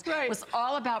Orleans, was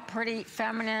all about pretty,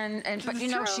 feminine, but you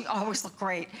know, she always looked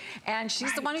great. And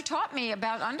she's the one who taught me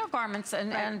about undergarments,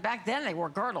 and back then they wore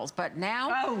girdles, but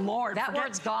now, oh Lord, that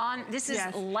word's gone. This is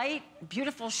light,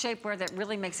 beautiful shapewear that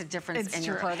really makes a difference in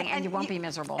your clothing, and you won't be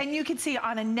miserable. And you can see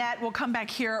on Annette, we'll come back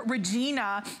here,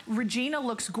 Regina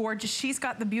looks gorgeous. She's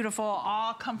got the beautiful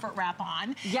all comfort wrap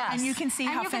on. Yes. And you can see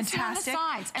how fantastic.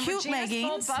 And cute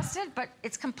leggings. Full busted, but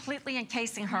it's completely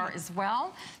encasing her as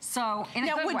well. So in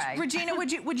a good way. Regina,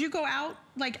 would you go out,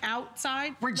 like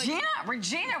outside? Regina would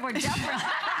definitely.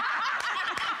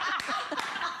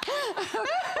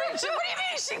 What do you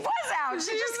mean? She was out.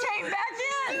 She just came back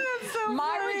in. That's so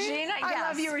My funny. Regina, yes. I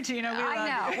love you, Regina. I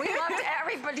know. We loved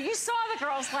everybody. You saw the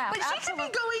girls laugh. But she could be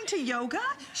going to yoga.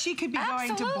 She could be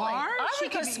going to bars. I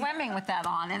would go swimming with that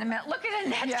on in a minute. Look at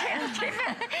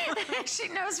Annette. She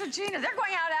knows Regina. They're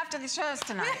going out after the shows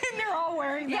tonight. And they're all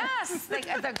wearing that. Yes.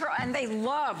 And they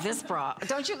love this bra.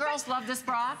 Don't you girls love this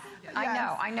bra? Yes.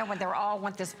 I know when they all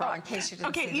want this bra in case you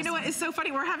didn't see you know what? It's so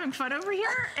funny. We're having fun over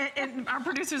here, and our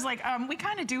producer's like, we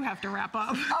kind of do have to wrap up.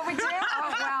 Oh, we do?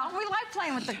 Oh, well, we like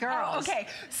playing with the girls. Okay,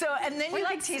 so, and then we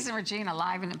like teasing Regina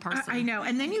live and in person. I know,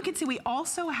 and then you can see we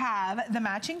also have the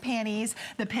matching panties,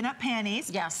 the pinup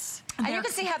panties. Yes. And you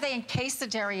can see how they encase the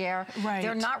derriere. Right.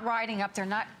 They're not riding up, they're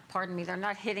not, pardon me, they're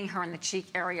not hitting her in the cheek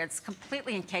area. It's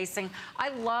completely encasing. I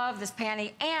love this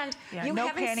panty. And you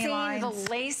haven't seen the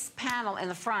lace panel in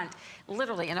the front,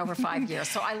 literally in over 5 years.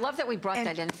 So I love that we brought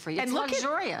that in for you. It's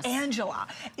luxurious. Angela,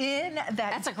 in that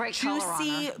that's a great color on her.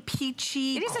 Juicy,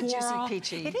 peachy It is coral. a juicy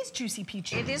peachy. It is juicy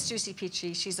peachy. It is juicy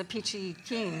peachy. She's a peachy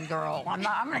king girl. I'm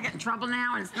gonna get in trouble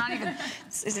now, and it's not even.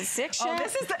 Is it 6 yet? Oh,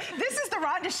 this is the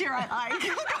Rhonda Shear I like.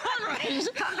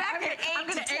 Come back at 8 I'm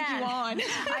gonna to 10. egg you on.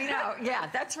 I know. Yeah,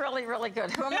 that's really, really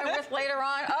good. Who am I with later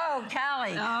on? Oh,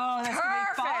 Callie. Oh, that's gonna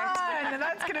be fun. fun.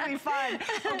 That's going to be fun.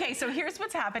 Okay, so here's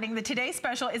what's happening. The Today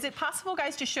Special, is it possible,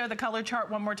 guys, to show the color chart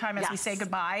one more time as we say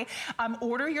goodbye?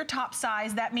 Order your top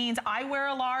size. That means I wear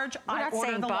a large, I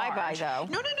order the large. Bye-bye, though.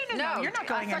 No, you're not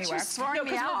going anywhere. No,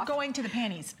 because we're going to the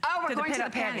panties. Oh, we're going to the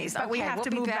panties. But we have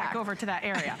to move back over to that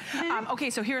area. Okay,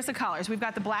 so here's the colors. We've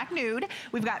got the black nude,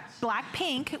 we've got black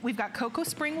pink, we've got cocoa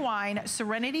spring wine,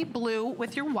 serenity blue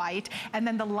with your white, and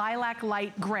then the lilac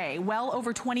light gray. Well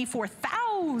over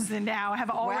 24,000 now have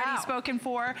already spoken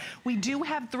for. We do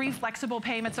have 3 flexible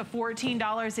payments of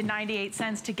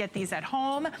 $14.98 to get these at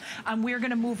home. We're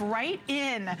gonna move right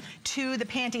in to the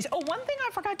panties. Oh, one thing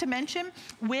I forgot to mention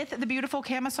with the beautiful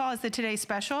camisole is the Today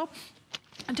Special.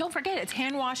 And don't forget, it's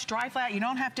hand washed, dry flat. You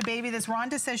don't have to baby this.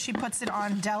 Rhonda says she puts it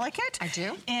on delicate. I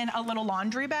do. In a little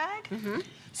laundry bag.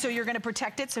 So you're gonna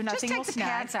protect it so nothing will snag. Just take the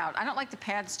pads out. I don't like the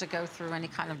pads to go through any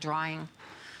kind of drying.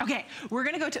 Okay, we're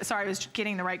gonna go to, sorry, I was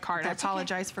getting the right card. That's I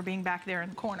apologize for being back there in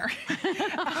the corner.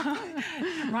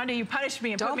 Rhonda, you punished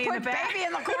me and put me in the bag. Don't put baby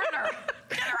in the corner.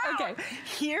 Okay,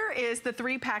 here is the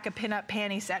 3-pack of pinup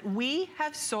panty set. We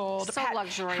have sold. So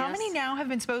luxurious. How many now have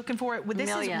been spoken for? This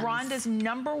Millions. is Rhonda's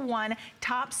 #1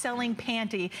 top-selling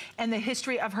panty in the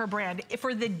history of her brand.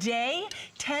 For the day,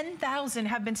 10,000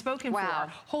 have been spoken for.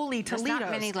 Holy Toledo. There's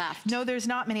not many left. No, there's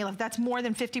not many left. That's more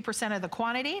than 50% of the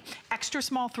quantity. Extra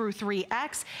small through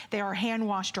 3X. They are hand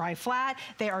washed, dry flat.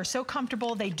 They are so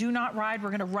comfortable. They do not ride.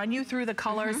 We're gonna run you through the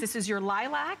colors. This is your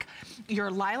lilac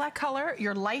color,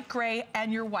 your light gray,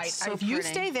 and your white. So if you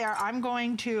stay there, I'm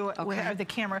going to, with the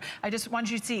camera, I just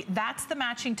want you to see, that's the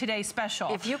matching Today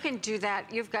Special. If you can do that,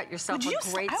 you've got yourself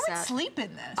a great set. I would sleep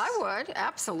in this. I would,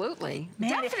 absolutely.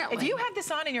 Man, definitely. If you have this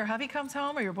on and your hubby comes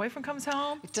home or your boyfriend comes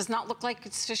home. It does not look like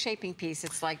it's a shaping piece.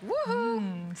 It's like,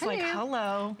 woohoo. It's like,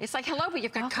 hello. It's like, hello, but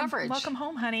you've got coverage. Welcome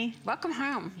home, honey. Welcome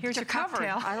home. Here's your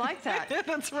cocktail. I like that.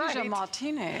 That's right. Here's a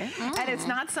martini. And it's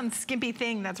not some skimpy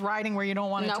thing that's riding where you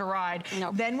don't want it to ride.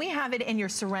 Then we have it in your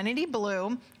serenity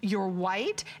blue, your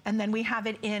white, and then we have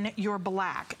it in your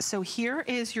black. So here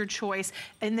is your choice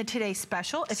in the Today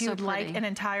Special. If you'd like an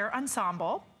entire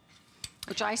ensemble.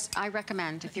 Which I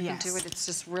recommend. If you can do it, it's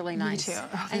just really nice. Me too.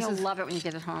 And you'll love it when you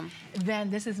get it home.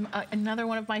 Then this is another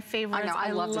one of my favorites. I know,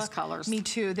 I love these colors. Me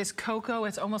too. This cocoa,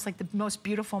 it's almost like the most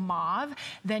beautiful mauve.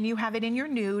 Then you have it in your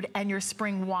nude and your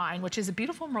spring wine, which is a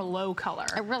beautiful Merlot color.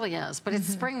 It really is, but it's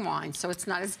spring wine, so it's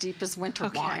not as deep as winter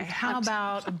wine. How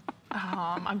about,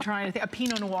 I'm trying to think, a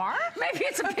Pinot Noir? Maybe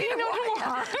it's a Pinot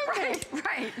Noir. Okay.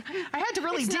 Right. I had to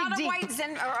really dig deep. It's not a white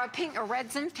Zin, or a pink, a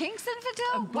red Zin, pink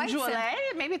Zinfandel? A Beaujolais?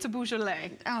 Maybe it's a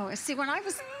Beaujolais. Oh, see, when I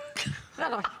was...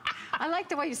 I like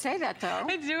the way you say that, though.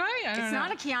 Do I? It's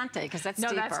not a Chianti, because that's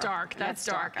deeper. No, that's dark. That's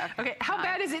dark. Okay, how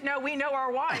bad is it? No, we know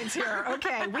our wines here.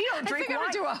 Okay, we don't drink wine. I think I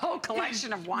would do a whole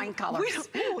collection of wine colors.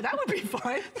 Ooh, that would be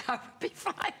fun. That would be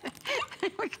fun.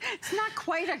 It's not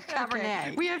quite a Cabernet.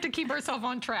 Okay. We have to keep ourselves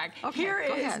on track. Okay, here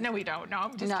is, no, we don't. No,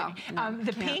 I'm just kidding. No,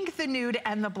 the pink, the nude,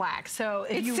 and the black. So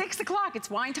if it's 6 o'clock. It's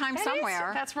wine time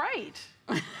somewhere. That's right.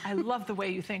 I love the way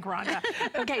you think, Rhonda.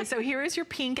 Okay, so here is your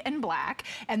pink and black,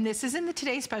 and this is in the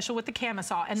Today Special with the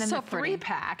camisole. And then the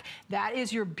 3-pack, that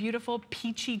is your beautiful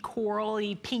peachy,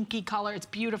 corally, pinky color. It's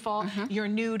beautiful. Your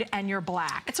nude and your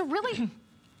black. It's a really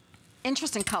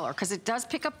interesting color because it does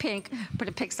pick up pink, but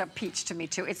it picks up peach to me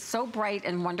too. It's so bright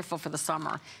and wonderful for the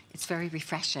summer. It's very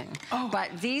refreshing. But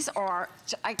these are,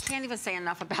 I can't even say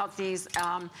enough about these.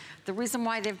 The reason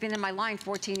why they've been in my line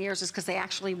 14 years is because they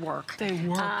actually work. They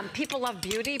work. People love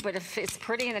beauty, but if it's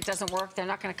pretty and it doesn't work, they're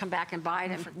not gonna come back and buy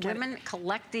it. And women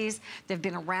collect these. They've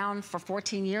been around for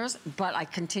 14 years, but I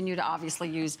continue to obviously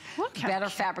use better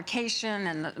fabrication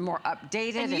and more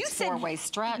updated. And it's 4-way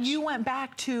stretch. You went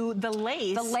back to the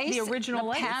lace, the original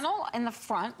lace. The panel in the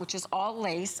front, which is all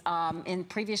lace. In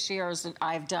previous years,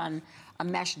 I've done a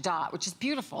mesh dot, which is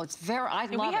beautiful. It's very, I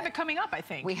love it. We have it coming up, I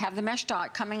think. We have the mesh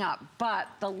dot coming up, but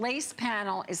the lace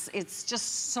panel it's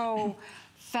just so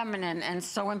feminine and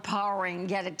so empowering,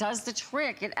 yet it does the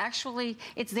trick. It actually,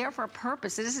 it's there for a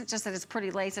purpose. It isn't just that it's pretty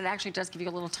lace, it actually does give you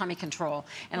a little tummy control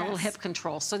and a little hip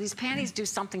control. So these panties do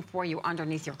something for you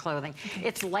underneath your clothing.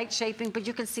 It's light shaping, but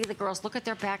you can see the girls, look at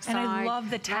their backside. And I love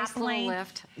the tap length.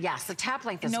 Lift. Yes, the tap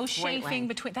length is no chafing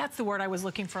between, that's the word I was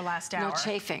looking for last hour. No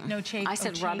chafing. No chafing. I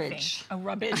said rubbage. Oh,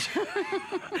 rubbage.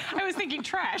 I was thinking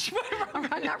trash,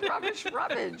 but not rubbish,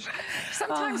 rubbage.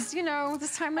 Sometimes, you know,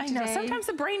 this time of day. I know, sometimes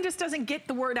the brain just doesn't get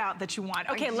the word out that you want.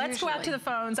 Okay, let's go out to the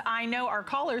phones. I know our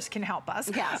callers can help us.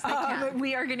 Yes, they can.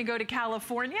 We are gonna go to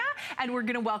California and we're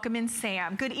gonna welcome in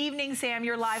Sam. Good evening, Sam.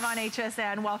 You're live on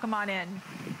HSN. Welcome on in.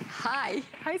 Hi.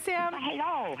 Hi, Sam.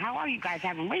 Hello. How are you guys?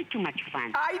 Having way too much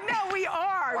fun. I know we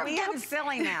are. We're getting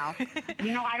silly now.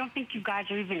 You know, I don't think you guys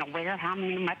are even aware how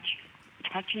much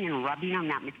touching and rubbing on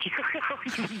that material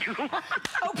you do.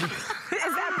 Oh,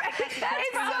 is that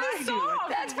it's so soft.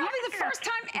 That's probably the first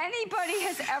time anybody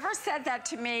has ever said that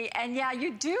to me. And yeah,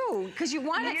 you do, because you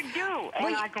want it. You do.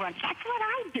 And I go, that's what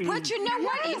I do. But you know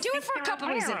what? You do it for a couple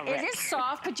of reasons. It is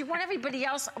soft, but you want everybody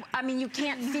else. I mean, you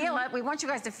can't feel it. We want you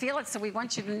guys to feel it, so we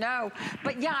want you to know.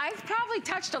 But yeah, I've probably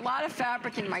touched a lot of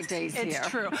fabric in my days here. It's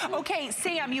true. Okay,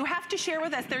 Sam, you have to share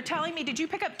with us. They're telling me, did you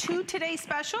pick up 2 Today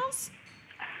Specials?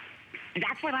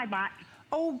 That's what I bought.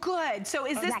 Oh, good. So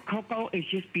is this... That cocoa is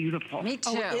just beautiful. Me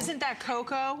too. Oh, isn't that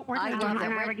cocoa? I love And it.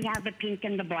 I already have the pink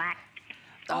and the black.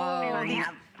 Oh, And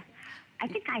I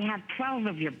think I have 12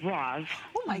 of your bras.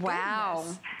 Oh, my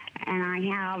goodness. And I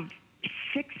have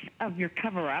 6 of your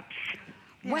cover-ups.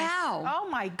 Yes. Wow. Oh,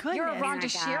 my goodness. You're a Rhonda I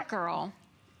Shear got- girl.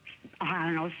 I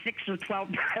don't know, 6 or 12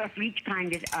 of each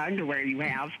kind of underwear you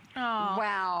have. Oh.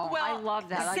 Wow. Well, I love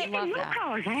that. I love New that.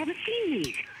 colors. I haven't seen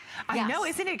these. I know.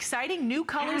 Isn't it exciting? New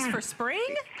colors for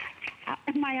spring?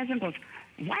 And my husband goes,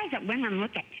 why is it women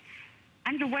look at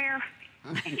underwear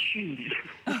and shoes?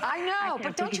 I know, said, but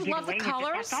 "If don't we you could get love the away with it,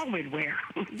 colors? That's all we'd wear.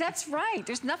 That's right.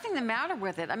 There's nothing the matter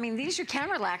with it. I mean, these you can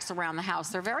relax around the house.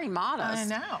 They're very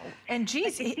modest. I know. And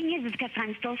geez, The thing is because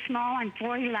I'm so small, I'm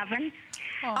 4'11".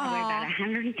 I weigh about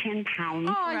 110 pounds.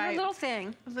 Oh, Right. your little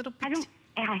thing. a little I bit. don't.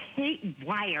 I hate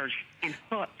wires and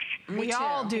hooks. We too.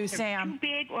 all do, They're Sam. too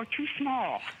big or too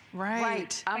small.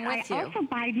 Right. I'm with I you. also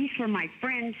buy these for my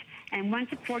friends, and one's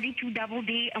a 42 double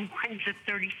D and one's a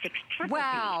 36 triple D.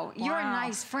 Wow, you're a Wow.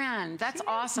 nice friend. That's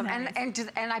awesome. nice.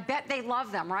 And I bet they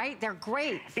love them, right? They're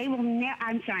great. They will never.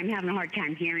 I'm sorry, I'm having a hard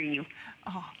time hearing you.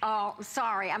 Oh,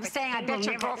 sorry. I'm saying I They bet will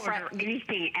your never girlfriend. order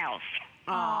anything else.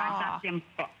 I got them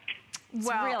hooked. It's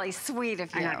Well, really sweet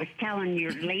of you. And I was telling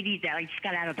your lady that I just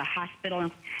got out of the hospital,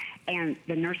 and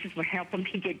the nurses were helping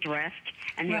me get dressed,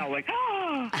 and they all went,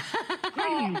 "Oh, where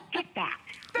do you get that?"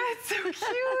 that's so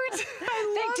cute. They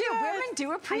I do. love Women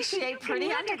do appreciate pretty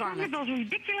Look at some of undergarments. those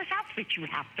ridiculous outfits you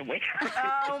have to wear.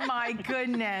 Oh my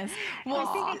goodness. Well,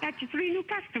 I think I got you 3 new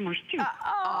customers too.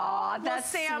 Oh, that's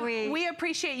Sam, sweet. we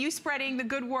appreciate you spreading the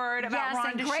good word about Yes,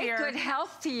 Rhonda and great Shear. good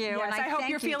health to you. Yes, and I hope thank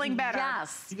you're you. feeling better.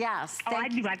 Yes, yes. Oh, I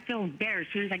Thank do. I feel better as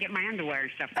soon as I get my underwear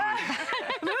and stuff on.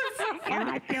 That's so funny. And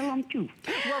I feel them too.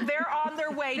 Well, they're on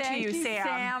their way to Thank you,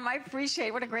 Sam. I appreciate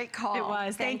it. What a great call. It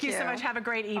was. Thank you so much. Have a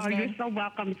great Oh, evening. you're so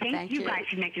welcome. Thank Thank you you. guys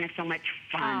for making it so much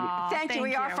fun. Aw, Thank you.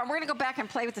 We are you. fun. We're going to go back and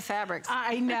play with the fabrics.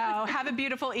 I know. Have a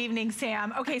beautiful evening,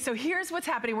 Sam. Okay, so here's what's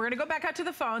happening. We're going to go back out to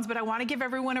the phones, but I want to give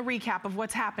everyone a recap of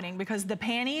what's happening because the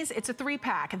panties, it's a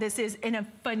 3-pack. This is in a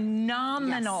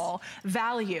phenomenal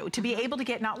value to be able to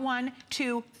get not 1,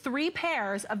 2, 3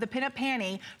 pairs of the pinup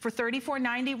panty for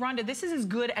 $34.90. Rhonda, this is as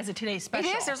good as a Today's Special.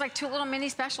 It is. There's like 2 little mini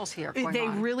specials here going They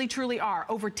on. really, truly are.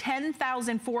 Over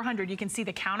 10,400. You can see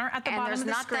the counter at the bottom there's of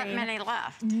the not screen. that many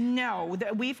left. No,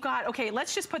 we've got, okay,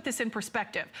 let's just put this in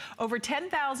perspective. Over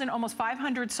 10,000, almost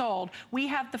 500 sold. We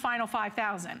have the final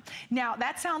 5,000. Now,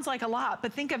 that sounds like a lot,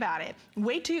 but think about it.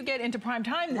 Wait till you get into prime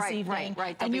time this evening,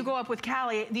 right. and you go up with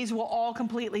Callie, these will all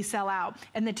completely sell out.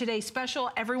 And the Today Special,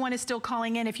 everyone is still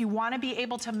calling in. If you want to be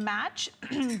able to match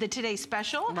the Today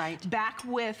Special back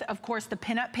with, of course, the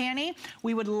pinup panty,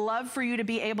 we would love for you to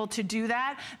be able to do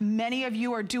that. Many of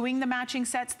you are doing the matching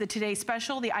sets, the Today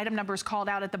Special. The item number is called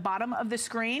out at the bottom of the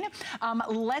screen.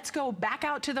 Let's go back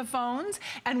out to the phones,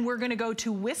 and we're going to go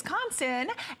to Wisconsin,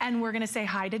 and we're going to say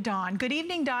hi to Dawn. Good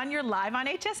evening, Dawn. You're live on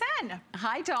HSN.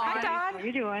 Hi, Dawn. Hi, Dawn. How are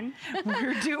you doing?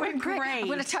 We're doing great. I'm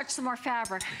going to touch some more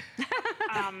fabric.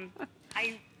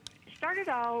 I started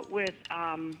out with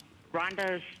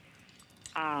Rhonda's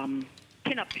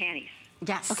pinup panties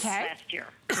Yes. Okay. last year.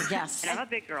 Yes. And I'm a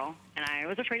big girl, and I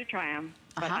was afraid to try them,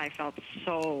 but Uh-huh. I felt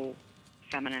so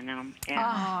feminine in them,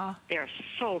 and they're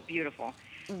so beautiful.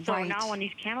 So Right. now when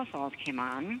these camisoles came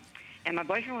on, and my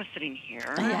boyfriend was sitting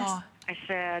here, Yes. I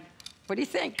said, What do you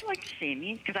think? would you like to see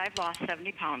me? Because I've lost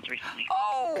 70 pounds recently.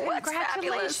 Oh, that's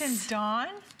Congratulations, fabulous. Dawn.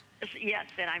 Yes,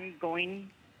 and I'm going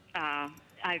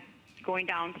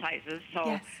down sizes, so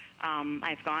Yes.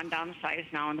 I've gone down a size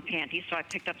now in the panties, so I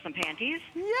picked up some panties.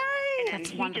 Yay! And That's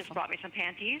he wonderful. just brought me some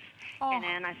panties. Oh. And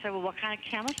then I said, well, what kind of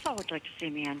camisole would you like to see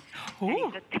me in? And Ooh.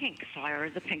 he said pink, so I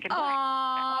ordered the pink and black.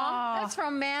 Aw, that's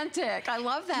romantic. I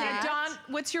love that. Now, Dawn,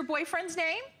 what's your boyfriend's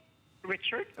name?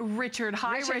 Richard? Richard.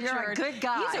 Hi, Richard, Richard. you're a good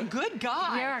guy. He's a good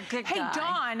guy. You're a good hey, guy.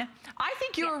 Dawn, I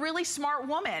think you're a really smart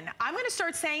woman. I'm going to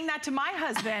start saying that to my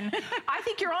husband. I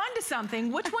think you're on to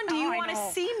something. Which one do you I want to know.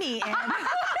 see me in?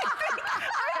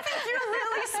 I think you're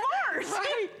really smart.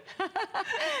 Right.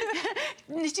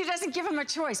 She doesn't give him a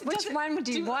choice. Which one would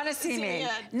you want to see me?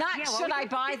 Not should I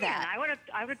buy that? I would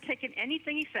have taken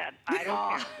anything he said. I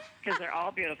don't care, because they're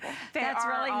all beautiful. That's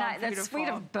really nice. That's sweet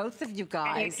of both of you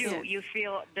guys. And you do. You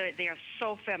feel they are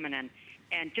so feminine,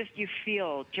 and just you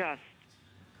feel just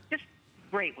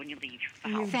great when you leave the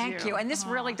house. Thank you. And this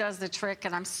really does the trick,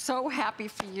 and I'm so happy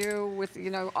for you with, you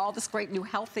know, all this great new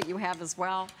health that you have as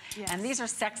well. Yes. And these are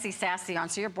sexy, sassy on,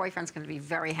 so your boyfriend's going to be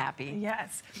very happy.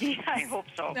 Yes. Yeah, I hope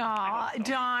so. Aw,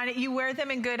 Dawn, you wear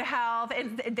them in good health,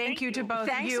 and thank you to both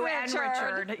you and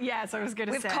Richard. Yes, I was going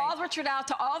to say. We've called Richard out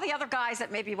to all the other guys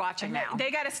that may be watching now. They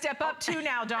got to step up too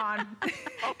now, Dawn.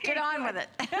 Get on with it.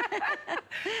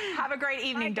 Have a great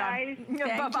evening, Dawn.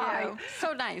 Bye-bye.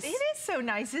 So nice. It is so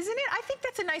nice, isn't it? I think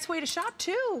that's a nice way to shop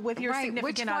too with your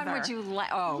significant other. Which one would you like?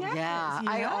 Oh, yes, yeah.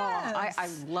 Yes. I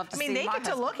love to see. I mean, they get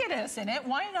to look at us in it.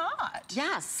 Why not?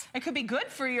 Yes. It could be good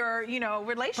for your, you know,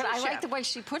 relationship. But I like the way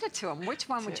she put it to him. Which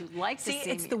one would you like to see?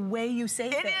 It's the way you say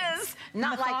things. It is.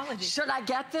 Not like, should I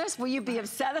get this? Will you be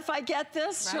upset if I get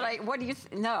this? Right. Should I, what do you,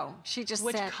 no. She just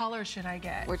said. Which color should I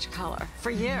get? Which color? For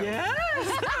you.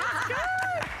 Yes.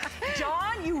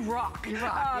 Dawn, you rock. You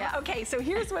rock, yeah. Okay, so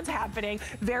here's what's happening.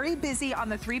 Very busy on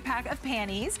the 3-pack of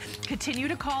panties. Continue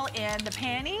to call in. The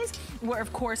panties were,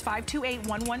 of course,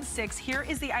 528-116. Here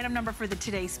is the item number for the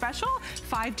Today Special,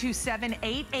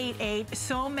 527-888.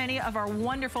 So many of our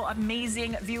wonderful,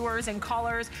 amazing viewers and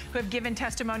callers who have given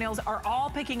testimonials are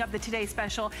all picking up the Today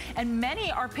Special, and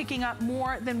many are picking up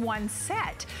more than one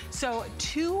set. So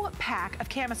 2-pack of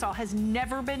Camisole has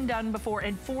never been done before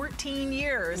in 14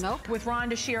 years. Nope. With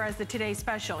Rhonda Shear as the Today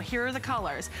Special. Here are the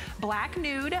colors: black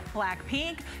nude, black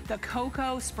pink, the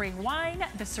cocoa spring wine,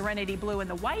 the serenity blue and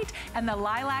the white, and the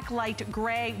lilac light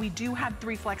gray. We do have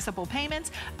 3 flexible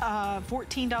payments,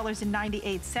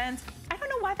 $14.98. I don't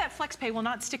know why that flex pay will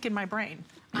not stick in my brain.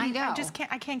 I know.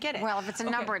 I can't get it. Well, if it's a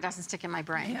number, it doesn't stick in my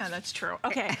brain. Yeah, that's true.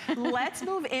 Okay, let's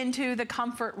move into the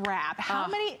comfort wrap. How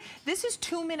many, this is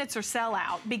 2 minutes or sell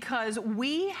out, because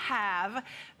we have,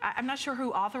 I'm not sure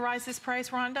who authorized this price,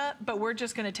 Rhonda, but we're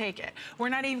just gonna take it. We're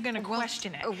not even gonna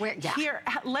question it. Here,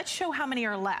 let's show how many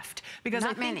are left, because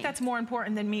I think that's more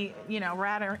important than me, you know,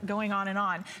 going on and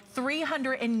on.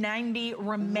 390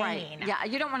 remain. Right. Yeah,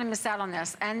 you don't wanna miss out on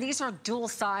this. And these are dual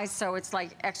size, so it's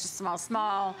like extra small,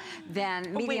 small,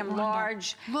 then medium,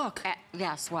 large. Look.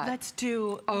 Yes, what? Let's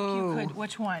do, you could,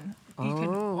 which one? You could,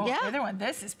 the other one.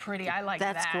 This is pretty. I like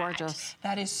that. That's gorgeous.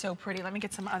 That is so pretty. Let me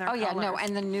get some other colors. Yeah, no,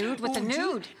 and the nude with the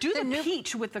nude. Do the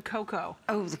peach with the cocoa.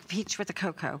 Oh, the peach with the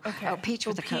cocoa. Okay. Oh, peach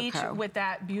with the cocoa. Peach with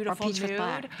that beautiful peach nude. With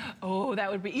black. Oh, that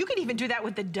would be, you could even do that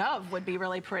with the dove, would be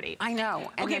really pretty. I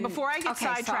know. And okay, before I get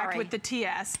sidetracked with the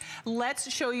TS,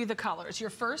 let's show you the colors.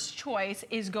 Your first choice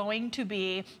is going to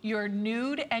be your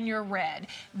nude and your red.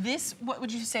 This, what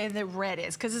would you say the red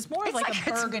is? Because it's more like a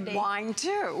burgundy. It's wine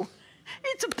too.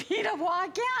 It's a Pinot Noir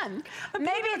again.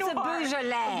 Maybe it's a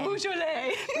Beaujolais. A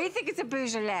Beaujolais. We think it's a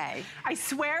Beaujolais. I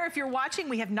swear, if you're watching,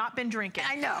 we have not been drinking.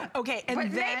 I know. Okay, and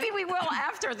but then, maybe we will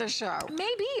after the show.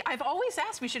 Maybe. I've always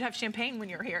asked we should have champagne when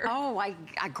you're here. Oh, I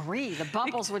agree. The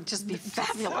bubbles would just be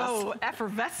fabulous. So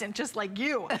effervescent, just like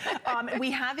you. We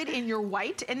have it in your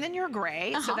white and then your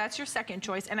gray. So that's your second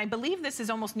choice. And I believe this is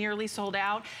almost nearly sold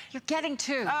out. You're getting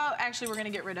 2. Oh, actually, we're going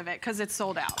to get rid of it because it's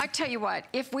sold out. I tell you what,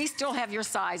 if we still have your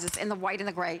sizes in the white and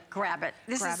the gray, grab it.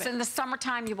 This is in the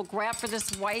summertime. You will grab for this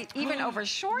white, even over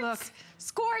shorts,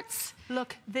 skirts.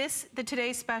 Look, this, the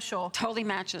Today Special. Totally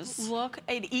matches. Look,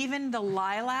 and even the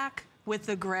lilac with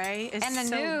the gray is and the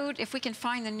nude, if we can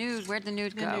find the nude, where'd the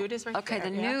nude go? The nude is right there. Okay, the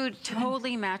nude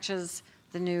totally matches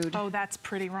the nude. Oh, that's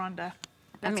pretty, Rhonda.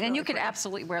 I mean, and you could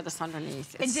absolutely wear this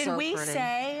underneath. It's and did so we pretty.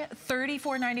 say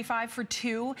 $34.95 for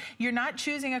 2? You're not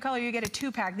choosing a color, you get a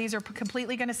 2-pack. These are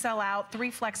completely gonna sell out. 3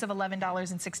 flex of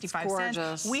 $11.65.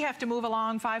 Gorgeous. We have to move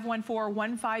along.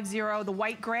 514-150. The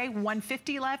white gray,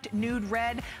 150 left. Nude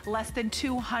red, less than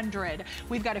 200.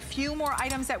 We've got a few more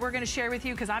items that we're gonna share with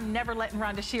you because I'm never letting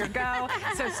Rhonda Shear go.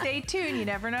 So stay tuned. You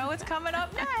never know what's coming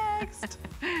up next.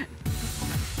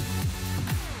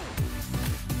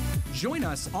 Join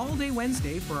us all day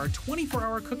Wednesday for our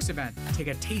 24-hour Cooks event. Take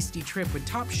a tasty trip with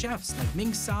top chefs like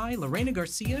Ming Tsai, Lorena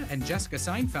Garcia, and Jessica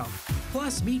Seinfeld.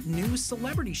 Plus, meet new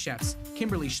celebrity chefs,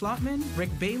 Kimberly Schlottman, Rick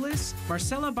Bayless,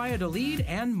 Marcela Valladolid,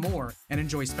 and more. And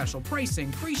enjoy special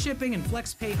pricing, free shipping, and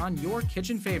flex pay on your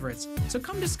kitchen favorites. So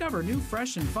come discover new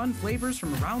fresh and fun flavors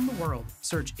from around the world.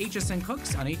 Search HSN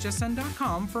Cooks on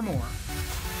hsn.com for more.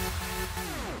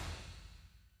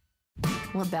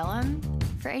 Labellum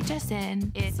for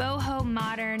HSN is boho,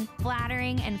 modern,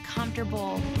 flattering, and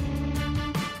comfortable.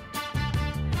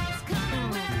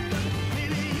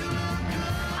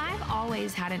 I've always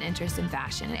always had an interest in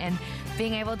fashion, and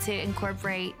being able to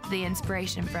incorporate the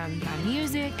inspiration from my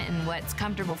music and what's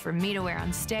comfortable for me to wear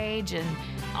on stage, and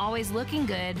always looking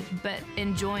good, but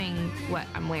enjoying what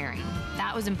I'm wearing.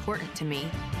 That was important to me.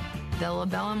 The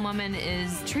LaBellum woman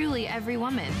is truly every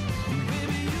woman.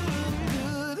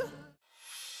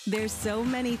 There's so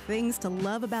many things to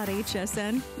love about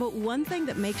HSN, but one thing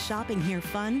that makes shopping here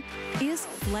fun is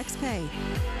FlexPay.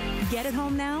 Get it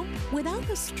home now without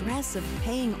the stress of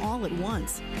paying all at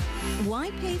once. Why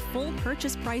pay full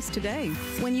purchase price today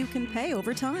when you can pay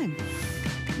over time?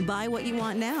 Buy what you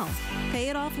want now, pay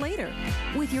it off later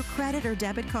with your credit or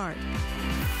debit card.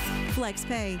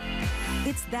 FlexPay.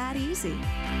 It's that easy.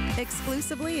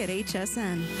 Exclusively at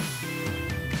HSN.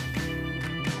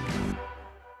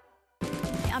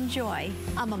 I'm Joy.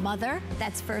 I'm a mother,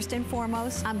 that's first and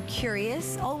foremost. I'm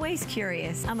curious, always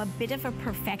curious. I'm a bit of a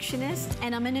perfectionist,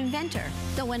 and I'm an inventor.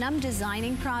 So when I'm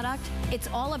designing product, it's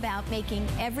all about making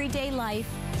everyday life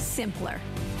simpler.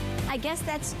 I guess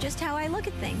that's just how I look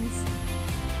at things.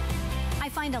 I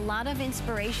find a lot of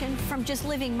inspiration from just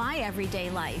living my everyday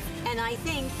life. And I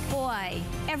think, boy,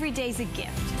 every day's a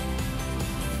gift.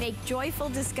 Make joyful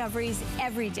discoveries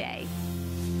every day.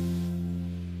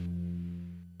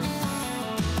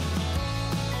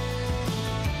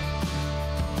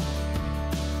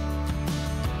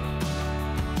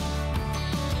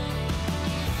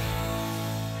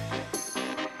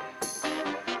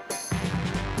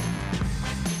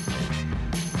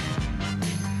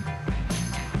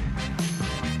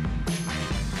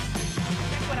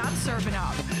 Serving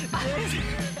up.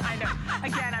 I know.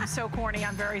 Again, I'm so corny.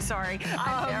 I'm very sorry.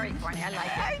 I'm very corny. I like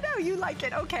it. I know you like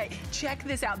it. Okay, check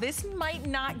this out. This might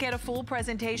not get a full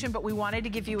presentation, but we wanted to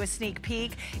give you a sneak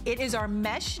peek. It is our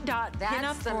mesh dot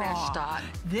pinup bra. Mesh dot.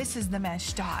 This is the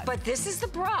mesh dot. But this is the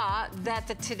bra that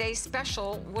the Today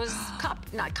Special was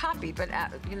not copied, but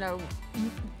you know,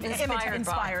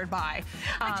 inspired by.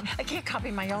 I can't copy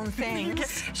my own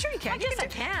things. Sure you can. Yes, I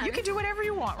can. You can do whatever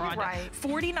you want, Rhonda. Right.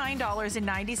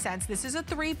 $49.90. This is a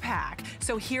 3-pack.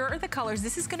 So here are the colors.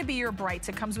 This is going to be your brights.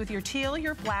 It comes with your teal,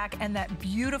 your black, and that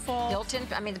beautiful built-in.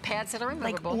 I mean, the pads that are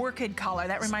removable. Like orchid color.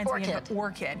 That reminds me of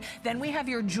orchid. Then we have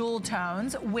your jewel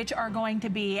tones, which are going to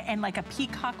be in like a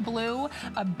peacock blue,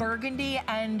 a burgundy,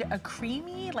 and a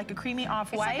creamy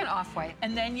off-white. It's like an off-white.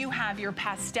 And then you have your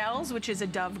pastels, which is a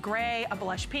dove gray, a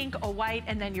blush pink, a white,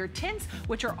 and then your tints,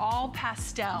 which are all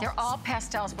pastels. They're all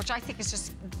pastels, which I think is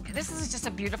just, this is just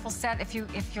a beautiful set if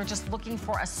you're just looking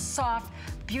for a soft,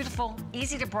 beautiful,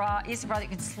 easy bra that you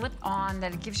can slip on,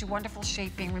 that it gives you wonderful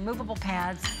shaping, removable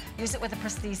pads. Use it with a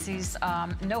prosthesis,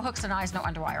 no hooks and eyes, no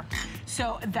underwire.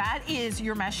 So that is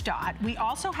your mesh dot. We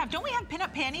also have, don't we have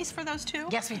pinup panties for those too?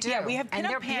 Yes, we do. Yeah, we have pinup and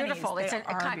they're panties. Beautiful. They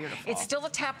are beautiful. It's still a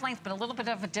tap length, but a little bit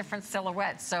of a different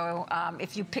silhouette. So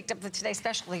if you picked up the Today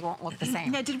Special, they won't look the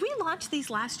same. Now, did we launch these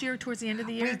last year towards the end of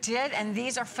the year? We did, and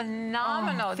these are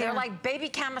phenomenal. They're like baby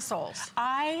camisoles.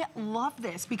 I love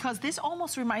this because this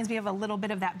almost reminds me of a little bit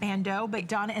of that bandeau, but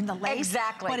done in the lace.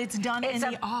 Exactly. But it's done in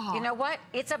the You know what?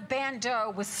 It's a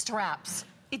bandeau with straps.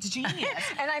 It's genius.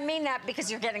 And I mean that because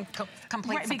you're getting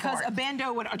complete support. Because a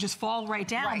bandeau would just fall right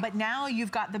down, but now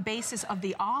you've got the basis of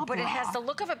the bra. But it has the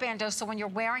look of a bandeau, so when you're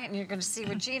wearing it, and you're going to see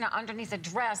Regina underneath a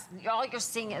dress, all you're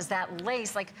seeing is that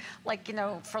lace, like you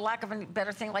know, for lack of a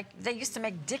better thing, like they used to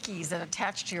make dickies that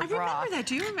attached to your bra. I remember that.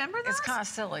 Do you remember that? It's kind of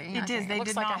silly. It is. They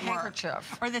did like not a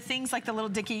handkerchief. Or the things like the little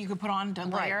dickie you could put on to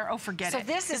layer. Oh, forget it. So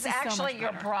this is actually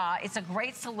your bra. It's a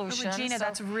great solution. Oh, Regina,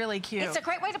 that's really cute. It's a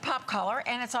great way to pop color,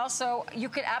 and it's also, you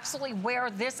could absolutely wear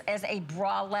this as a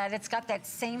bralette. It's got that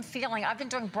same feeling. I've been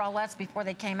doing bralettes before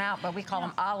they came out, but we call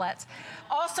them alettes.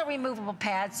 Also removable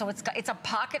pads, so it's a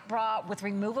pocket bra with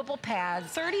removable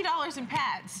pads. $30 in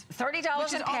pads. $30 in pads.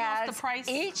 Which is almost the price.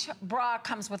 Each bra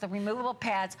comes with the removable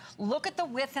pads. Look at the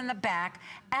width in the back.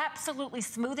 Absolutely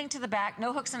smoothing to the back,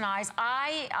 no hooks and eyes.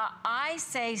 I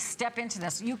say step into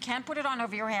this. You can put it on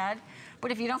over your head, but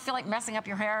if you don't feel like messing up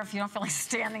your hair, if you don't feel like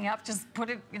standing up, just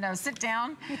put it, you know, sit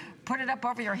down, put it up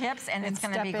over your hips, and it's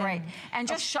going to be great. And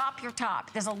just shop your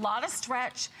top. There's a lot of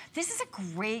stretch. This is a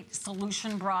great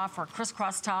solution bra for a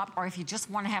crisscross top, or if you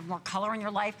just want to have more color in your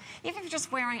life, even if you're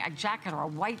just wearing a jacket or a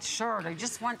white shirt, or you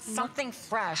just want something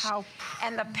fresh.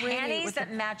 And the panties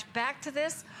that match back to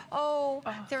this,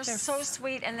 they're so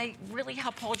sweet, and they really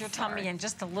help hold your tummy in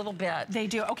just a little bit. They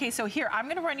do. Okay, so here, I'm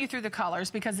going to run you through the colors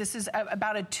because this is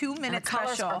about a 2-minute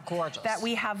colors special are gorgeous. that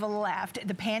we have left.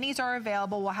 The panties are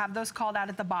available. We'll have those called out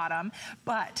at the bottom.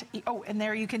 But, oh, and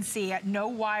there you can see it. No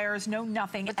wires, no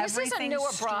nothing. But this is a newer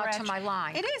bra to my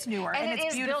line. It is newer, and it's it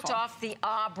is beautiful. built off the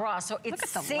bra. So it's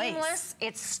seamless, lace.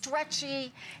 it's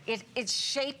stretchy, it's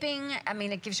shaping. I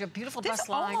mean, it gives you a beautiful This bust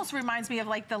line. almost reminds me of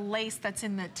like the lace that's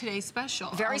in the Today's Special.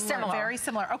 Very similar. Very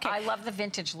similar. Okay. I love the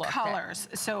vintage look. Colors.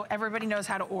 So everybody knows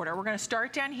how to order. We're going to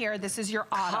start down here. This is your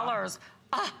autumn. Colors.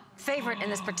 Favorite in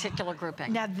this particular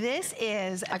grouping. Now this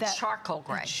is a charcoal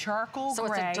gray. A charcoal gray. So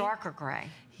gray. it's a darker gray.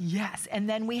 Yes, and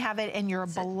then we have it in your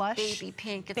blush, baby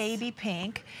pink. Baby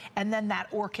pink, and then that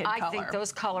orchid color. I think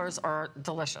those colors are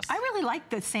delicious. I really like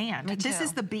the sand. Me too. This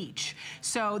is the beach.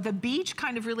 So the beach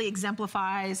kind of really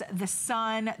exemplifies the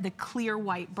sun, the clear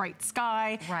white bright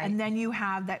sky, and then you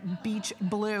have that beach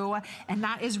blue, and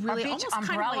that is really beach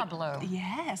almost umbrella kind of like, blue.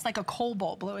 Yes, like a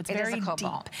cobalt blue. It's it very is a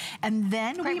cobalt. deep. And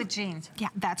then it's great with jeans. Yeah,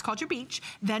 that's called your beach.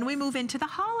 Then we move into the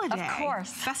holiday. Of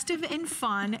course. Festive and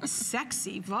fun,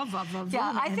 sexy.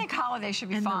 Yeah, I think holiday should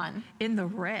be fun. In the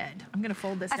red. I'm going to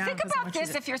fold this down. Think about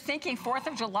this. If you're thinking 4th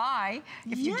of July,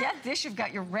 if you get this, you've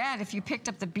got your red. If you picked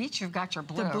up the beach, you've got your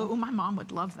blue. The blue. Oh, my mom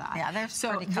would love that. Yeah, they're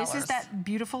pretty colors. This is that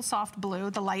beautiful soft blue,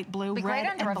 the light blue, be red, great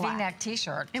under and black. a V-neck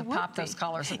T-shirt to pop those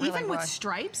colors. It Even really with would.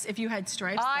 stripes, if you had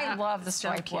stripes. I love the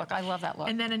stripe look. I love that look.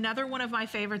 And then another one of my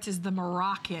favorites is the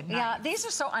Moroccan. Yeah, these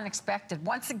are so unexpected.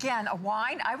 Once again, a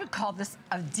wine, I would call this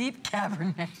a deep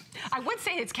Cabernet. I would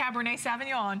say it's Cabernet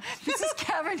Sauvignon. This is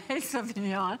Cabernet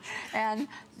Sauvignon. And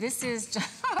this is,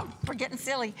 we're getting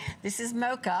silly. This is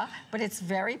mocha, but it's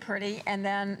very pretty. And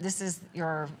then this is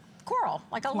your coral,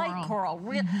 like a light coral.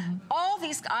 All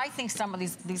these, I think some of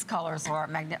these colors are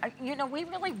magnetic. You know, we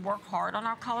really work hard on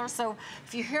our colors. So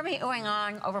if you hear me oohing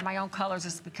on over my own colors,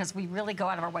 it's because we really go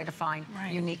out of our way to find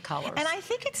unique colors. And I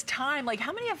think it's time, like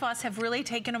how many of us have really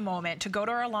taken a moment to go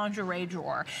to our lingerie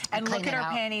drawer and look at our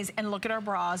panties and look at our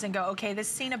bras and go, okay, this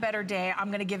has seen a better day,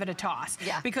 I'm gonna give it a toss.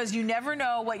 Yeah. Because you never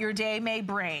know what your day may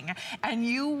bring. And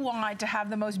you want to have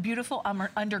the most beautiful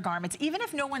undergarments. Even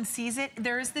if no one sees it,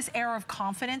 there is this air of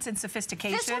confidence and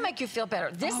sophistication. This will make you feel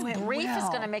better. This brief is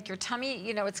going to make your tummy,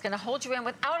 you know, it's going to hold you in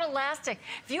without elastic.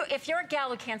 If you're a gal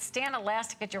who can't stand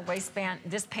elastic at your waistband,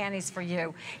 this panty's for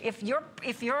you. If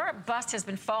your bust has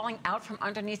been falling out from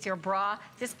underneath your bra,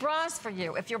 this bra is for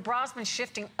you. If your bra's been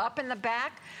shifting up in the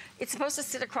back, it's supposed to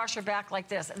sit across your back like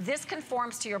this. This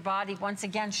conforms to your body. Once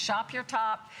again, shop your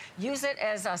top. Use it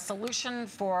as a solution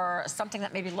for something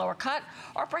that may be lower cut,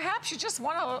 or perhaps you just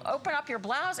want to open up your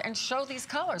blouse and show these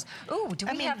colors. Ooh, do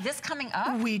we have this coming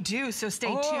up? We do, so stay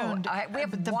tuned. We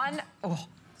have one. Oh,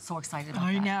 so excited about that.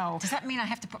 I know. Does that mean I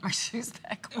have to put my shoes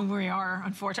back on? We are,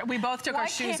 unfortunately. We both took our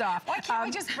shoes off. Why can't we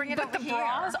just bring it up But the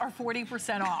bras are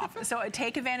 40% off. So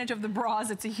take advantage of the bras.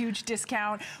 It's a huge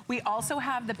discount. We also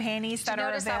have the panties that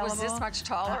are available. I was this much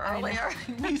taller earlier?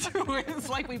 Me too. It's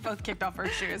like we both kicked off our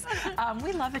shoes.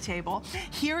 We love a table.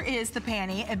 Here is the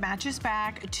panty. It matches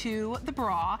back to the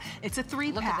bra. It's a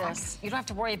 3-pack. Look at this. You don't have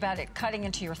to worry about it cutting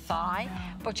into your thigh,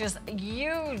 which is a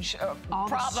huge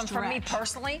problem for me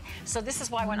personally. So this is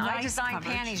why when I design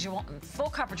panties, you want full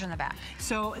coverage in the back.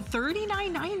 So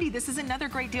 $39.90. This is another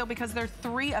great deal because there are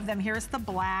 3 of them. Here's the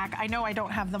black. I know I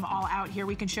don't have them all out here.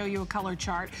 We can show you a color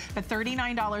chart, but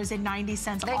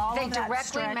 $39.90. They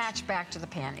directly match back to the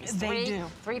panties. They do.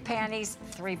 3 panties,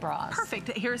 3 bras. Perfect.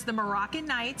 Here's the Moroccan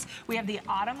Nights. We have the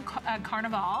Autumn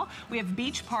Carnival. We have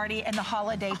Beach Party and the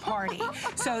Holiday Party.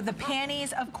 So the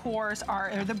panties, of course,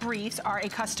 or the briefs are a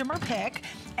customer pick,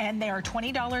 and they are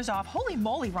 $20 off. Holy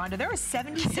moly, Rhonda, there are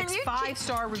 76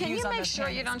 5-star reviews on this. Can you make sure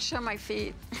you don't show my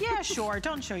feet? Yeah, sure.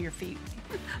 Don't show your feet.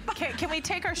 Can we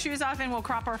take our shoes off and we'll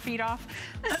crop our feet off?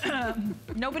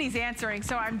 Nobody's answering,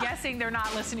 so I'm guessing they're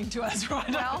not listening to us,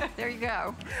 Rhonda. Well, there you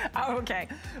go. Okay.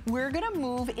 We're going to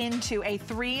move into a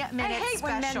 3-minute special. I hate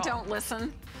when men don't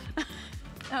listen.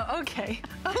 Oh, okay.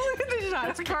 Oh, look at the shot.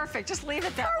 That's perfect. Just leave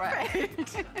it that way.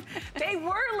 They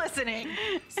were listening.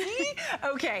 See?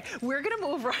 Okay, we're going to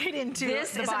move right into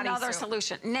this is another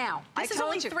solution. Now, this is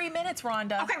only 3 minutes,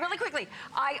 Rhonda. Okay, really quickly.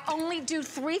 I only do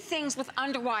 3 things with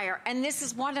underwire, and this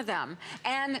is one of them.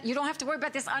 And you don't have to worry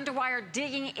about this underwire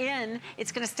digging in.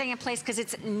 It's going to stay in place because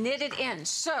it's knitted in.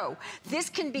 So this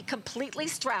can be completely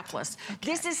strapless.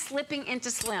 Okay. This is slipping into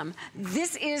slim.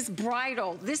 This is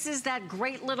bridal. This is that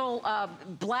great little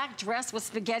black dress with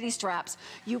spaghetti straps.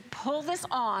 You pull this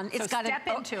on. It's got step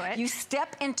into it. You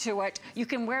step into it. You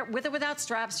can wear it with or without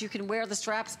straps. You can wear the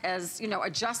straps as, you know,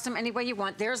 adjust them any way you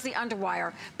want. There's the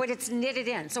underwire, but it's knitted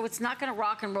in, so it's not going to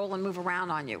rock and roll and move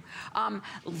around on you.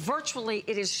 Virtually,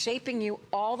 it is shaping you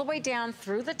all the way down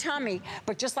through the tummy,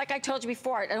 but just like I told you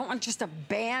before, I don't want just a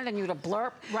band and you to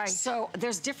blurp. Right. So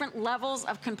there's different levels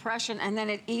of compression, and then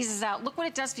it eases out. Look what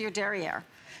it does for your derriere.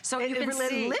 So you can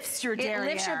see, it lifts your derriere.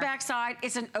 It lifts your backside.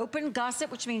 It's an open gusset,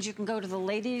 which means you can go to the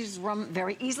ladies' room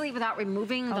very easily without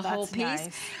removing the whole piece. Nice.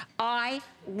 I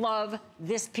love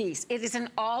this piece. It is an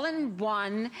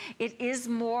all-in-one. It is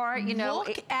more, you know.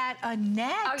 Look at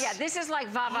Annette. Oh yeah, this is like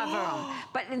va-va-voom.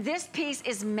 But this piece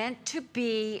is meant to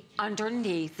be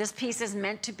underneath. This piece is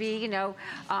meant to be, you know,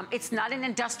 it's not an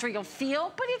industrial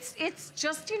feel, but it's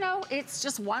just, you know, it's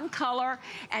just one color,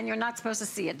 and you're not supposed to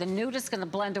see it. The nude is going to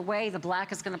blend away. The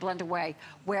black is going to blend away.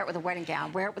 Wear it with a wedding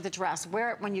gown. Wear it with a dress.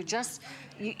 Wear it when you just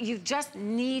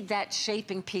need that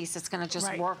shaping piece that's going to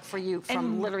just work for you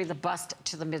from literally the bust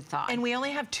to the mid-thigh. And we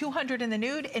only have 200 in the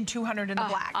nude and 200 in the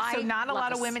black. So not a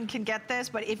lot of women can get this,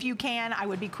 but if you can, I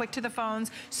would be quick to the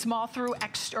phones. Small through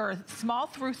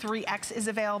 3X is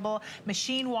available.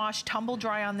 Machine wash, tumble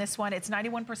dry on this one. It's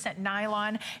 91%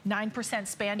 nylon, 9%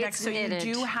 spandex, it's so knitted.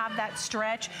 you do have that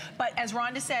stretch. But as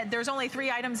Rhonda said, there's only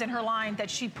 3 items in her line that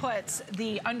she puts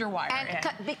the underwire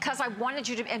in. Because I wanted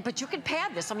you to, but you could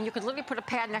pad this. I mean, you could literally put a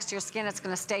pad next to your skin. It's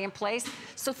going to stay in place.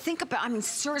 So think about, I mean,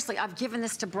 seriously, I've given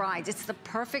this to brides. It's the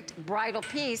perfect bridal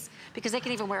piece because they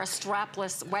can even wear a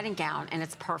strapless wedding gown, and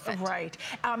it's perfect. Right.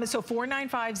 So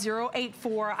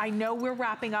 495-084. I know we're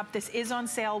wrapping up. This is on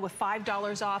sale with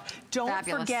 $5 off. Don't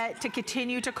forget to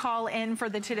continue to call in for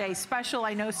the Today Special.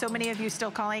 I know so many of you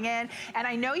still calling in, and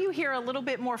I know you hear a little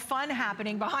bit more fun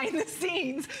happening behind the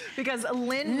scenes because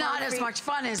Lynn Not Murphy, as much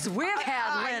fun as we've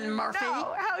had, Lynn Murphy.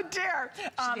 No, how dare. She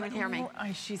didn't even hear me.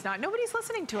 She's not. Nobody's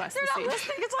listening to us. They're not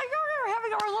listening. It's like, oh, we're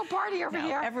having our little party over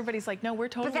here. Everybody's like, no, we're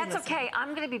totally But that's listening. okay. I'm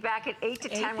going to be back at 8 to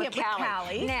 10 with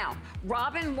Callie. Now,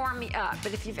 Robin warmed me up,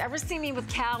 but if you've ever seen me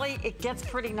with Callie, it gets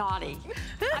pretty naughty.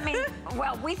 I mean,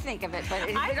 well, we think of it, but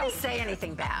we don't say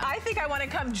anything bad. I think I want to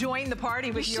come join the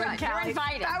party with you and Callie. You're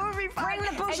invited. That would be fun. Bring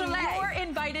the Beaujolais. And you're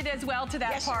invited as well to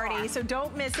that party, so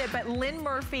don't miss it. But Lynn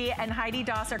Murphy and Heidi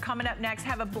Daus are coming up next.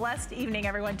 Have a blessed evening,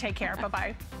 everyone. Take care.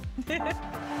 Bye-bye.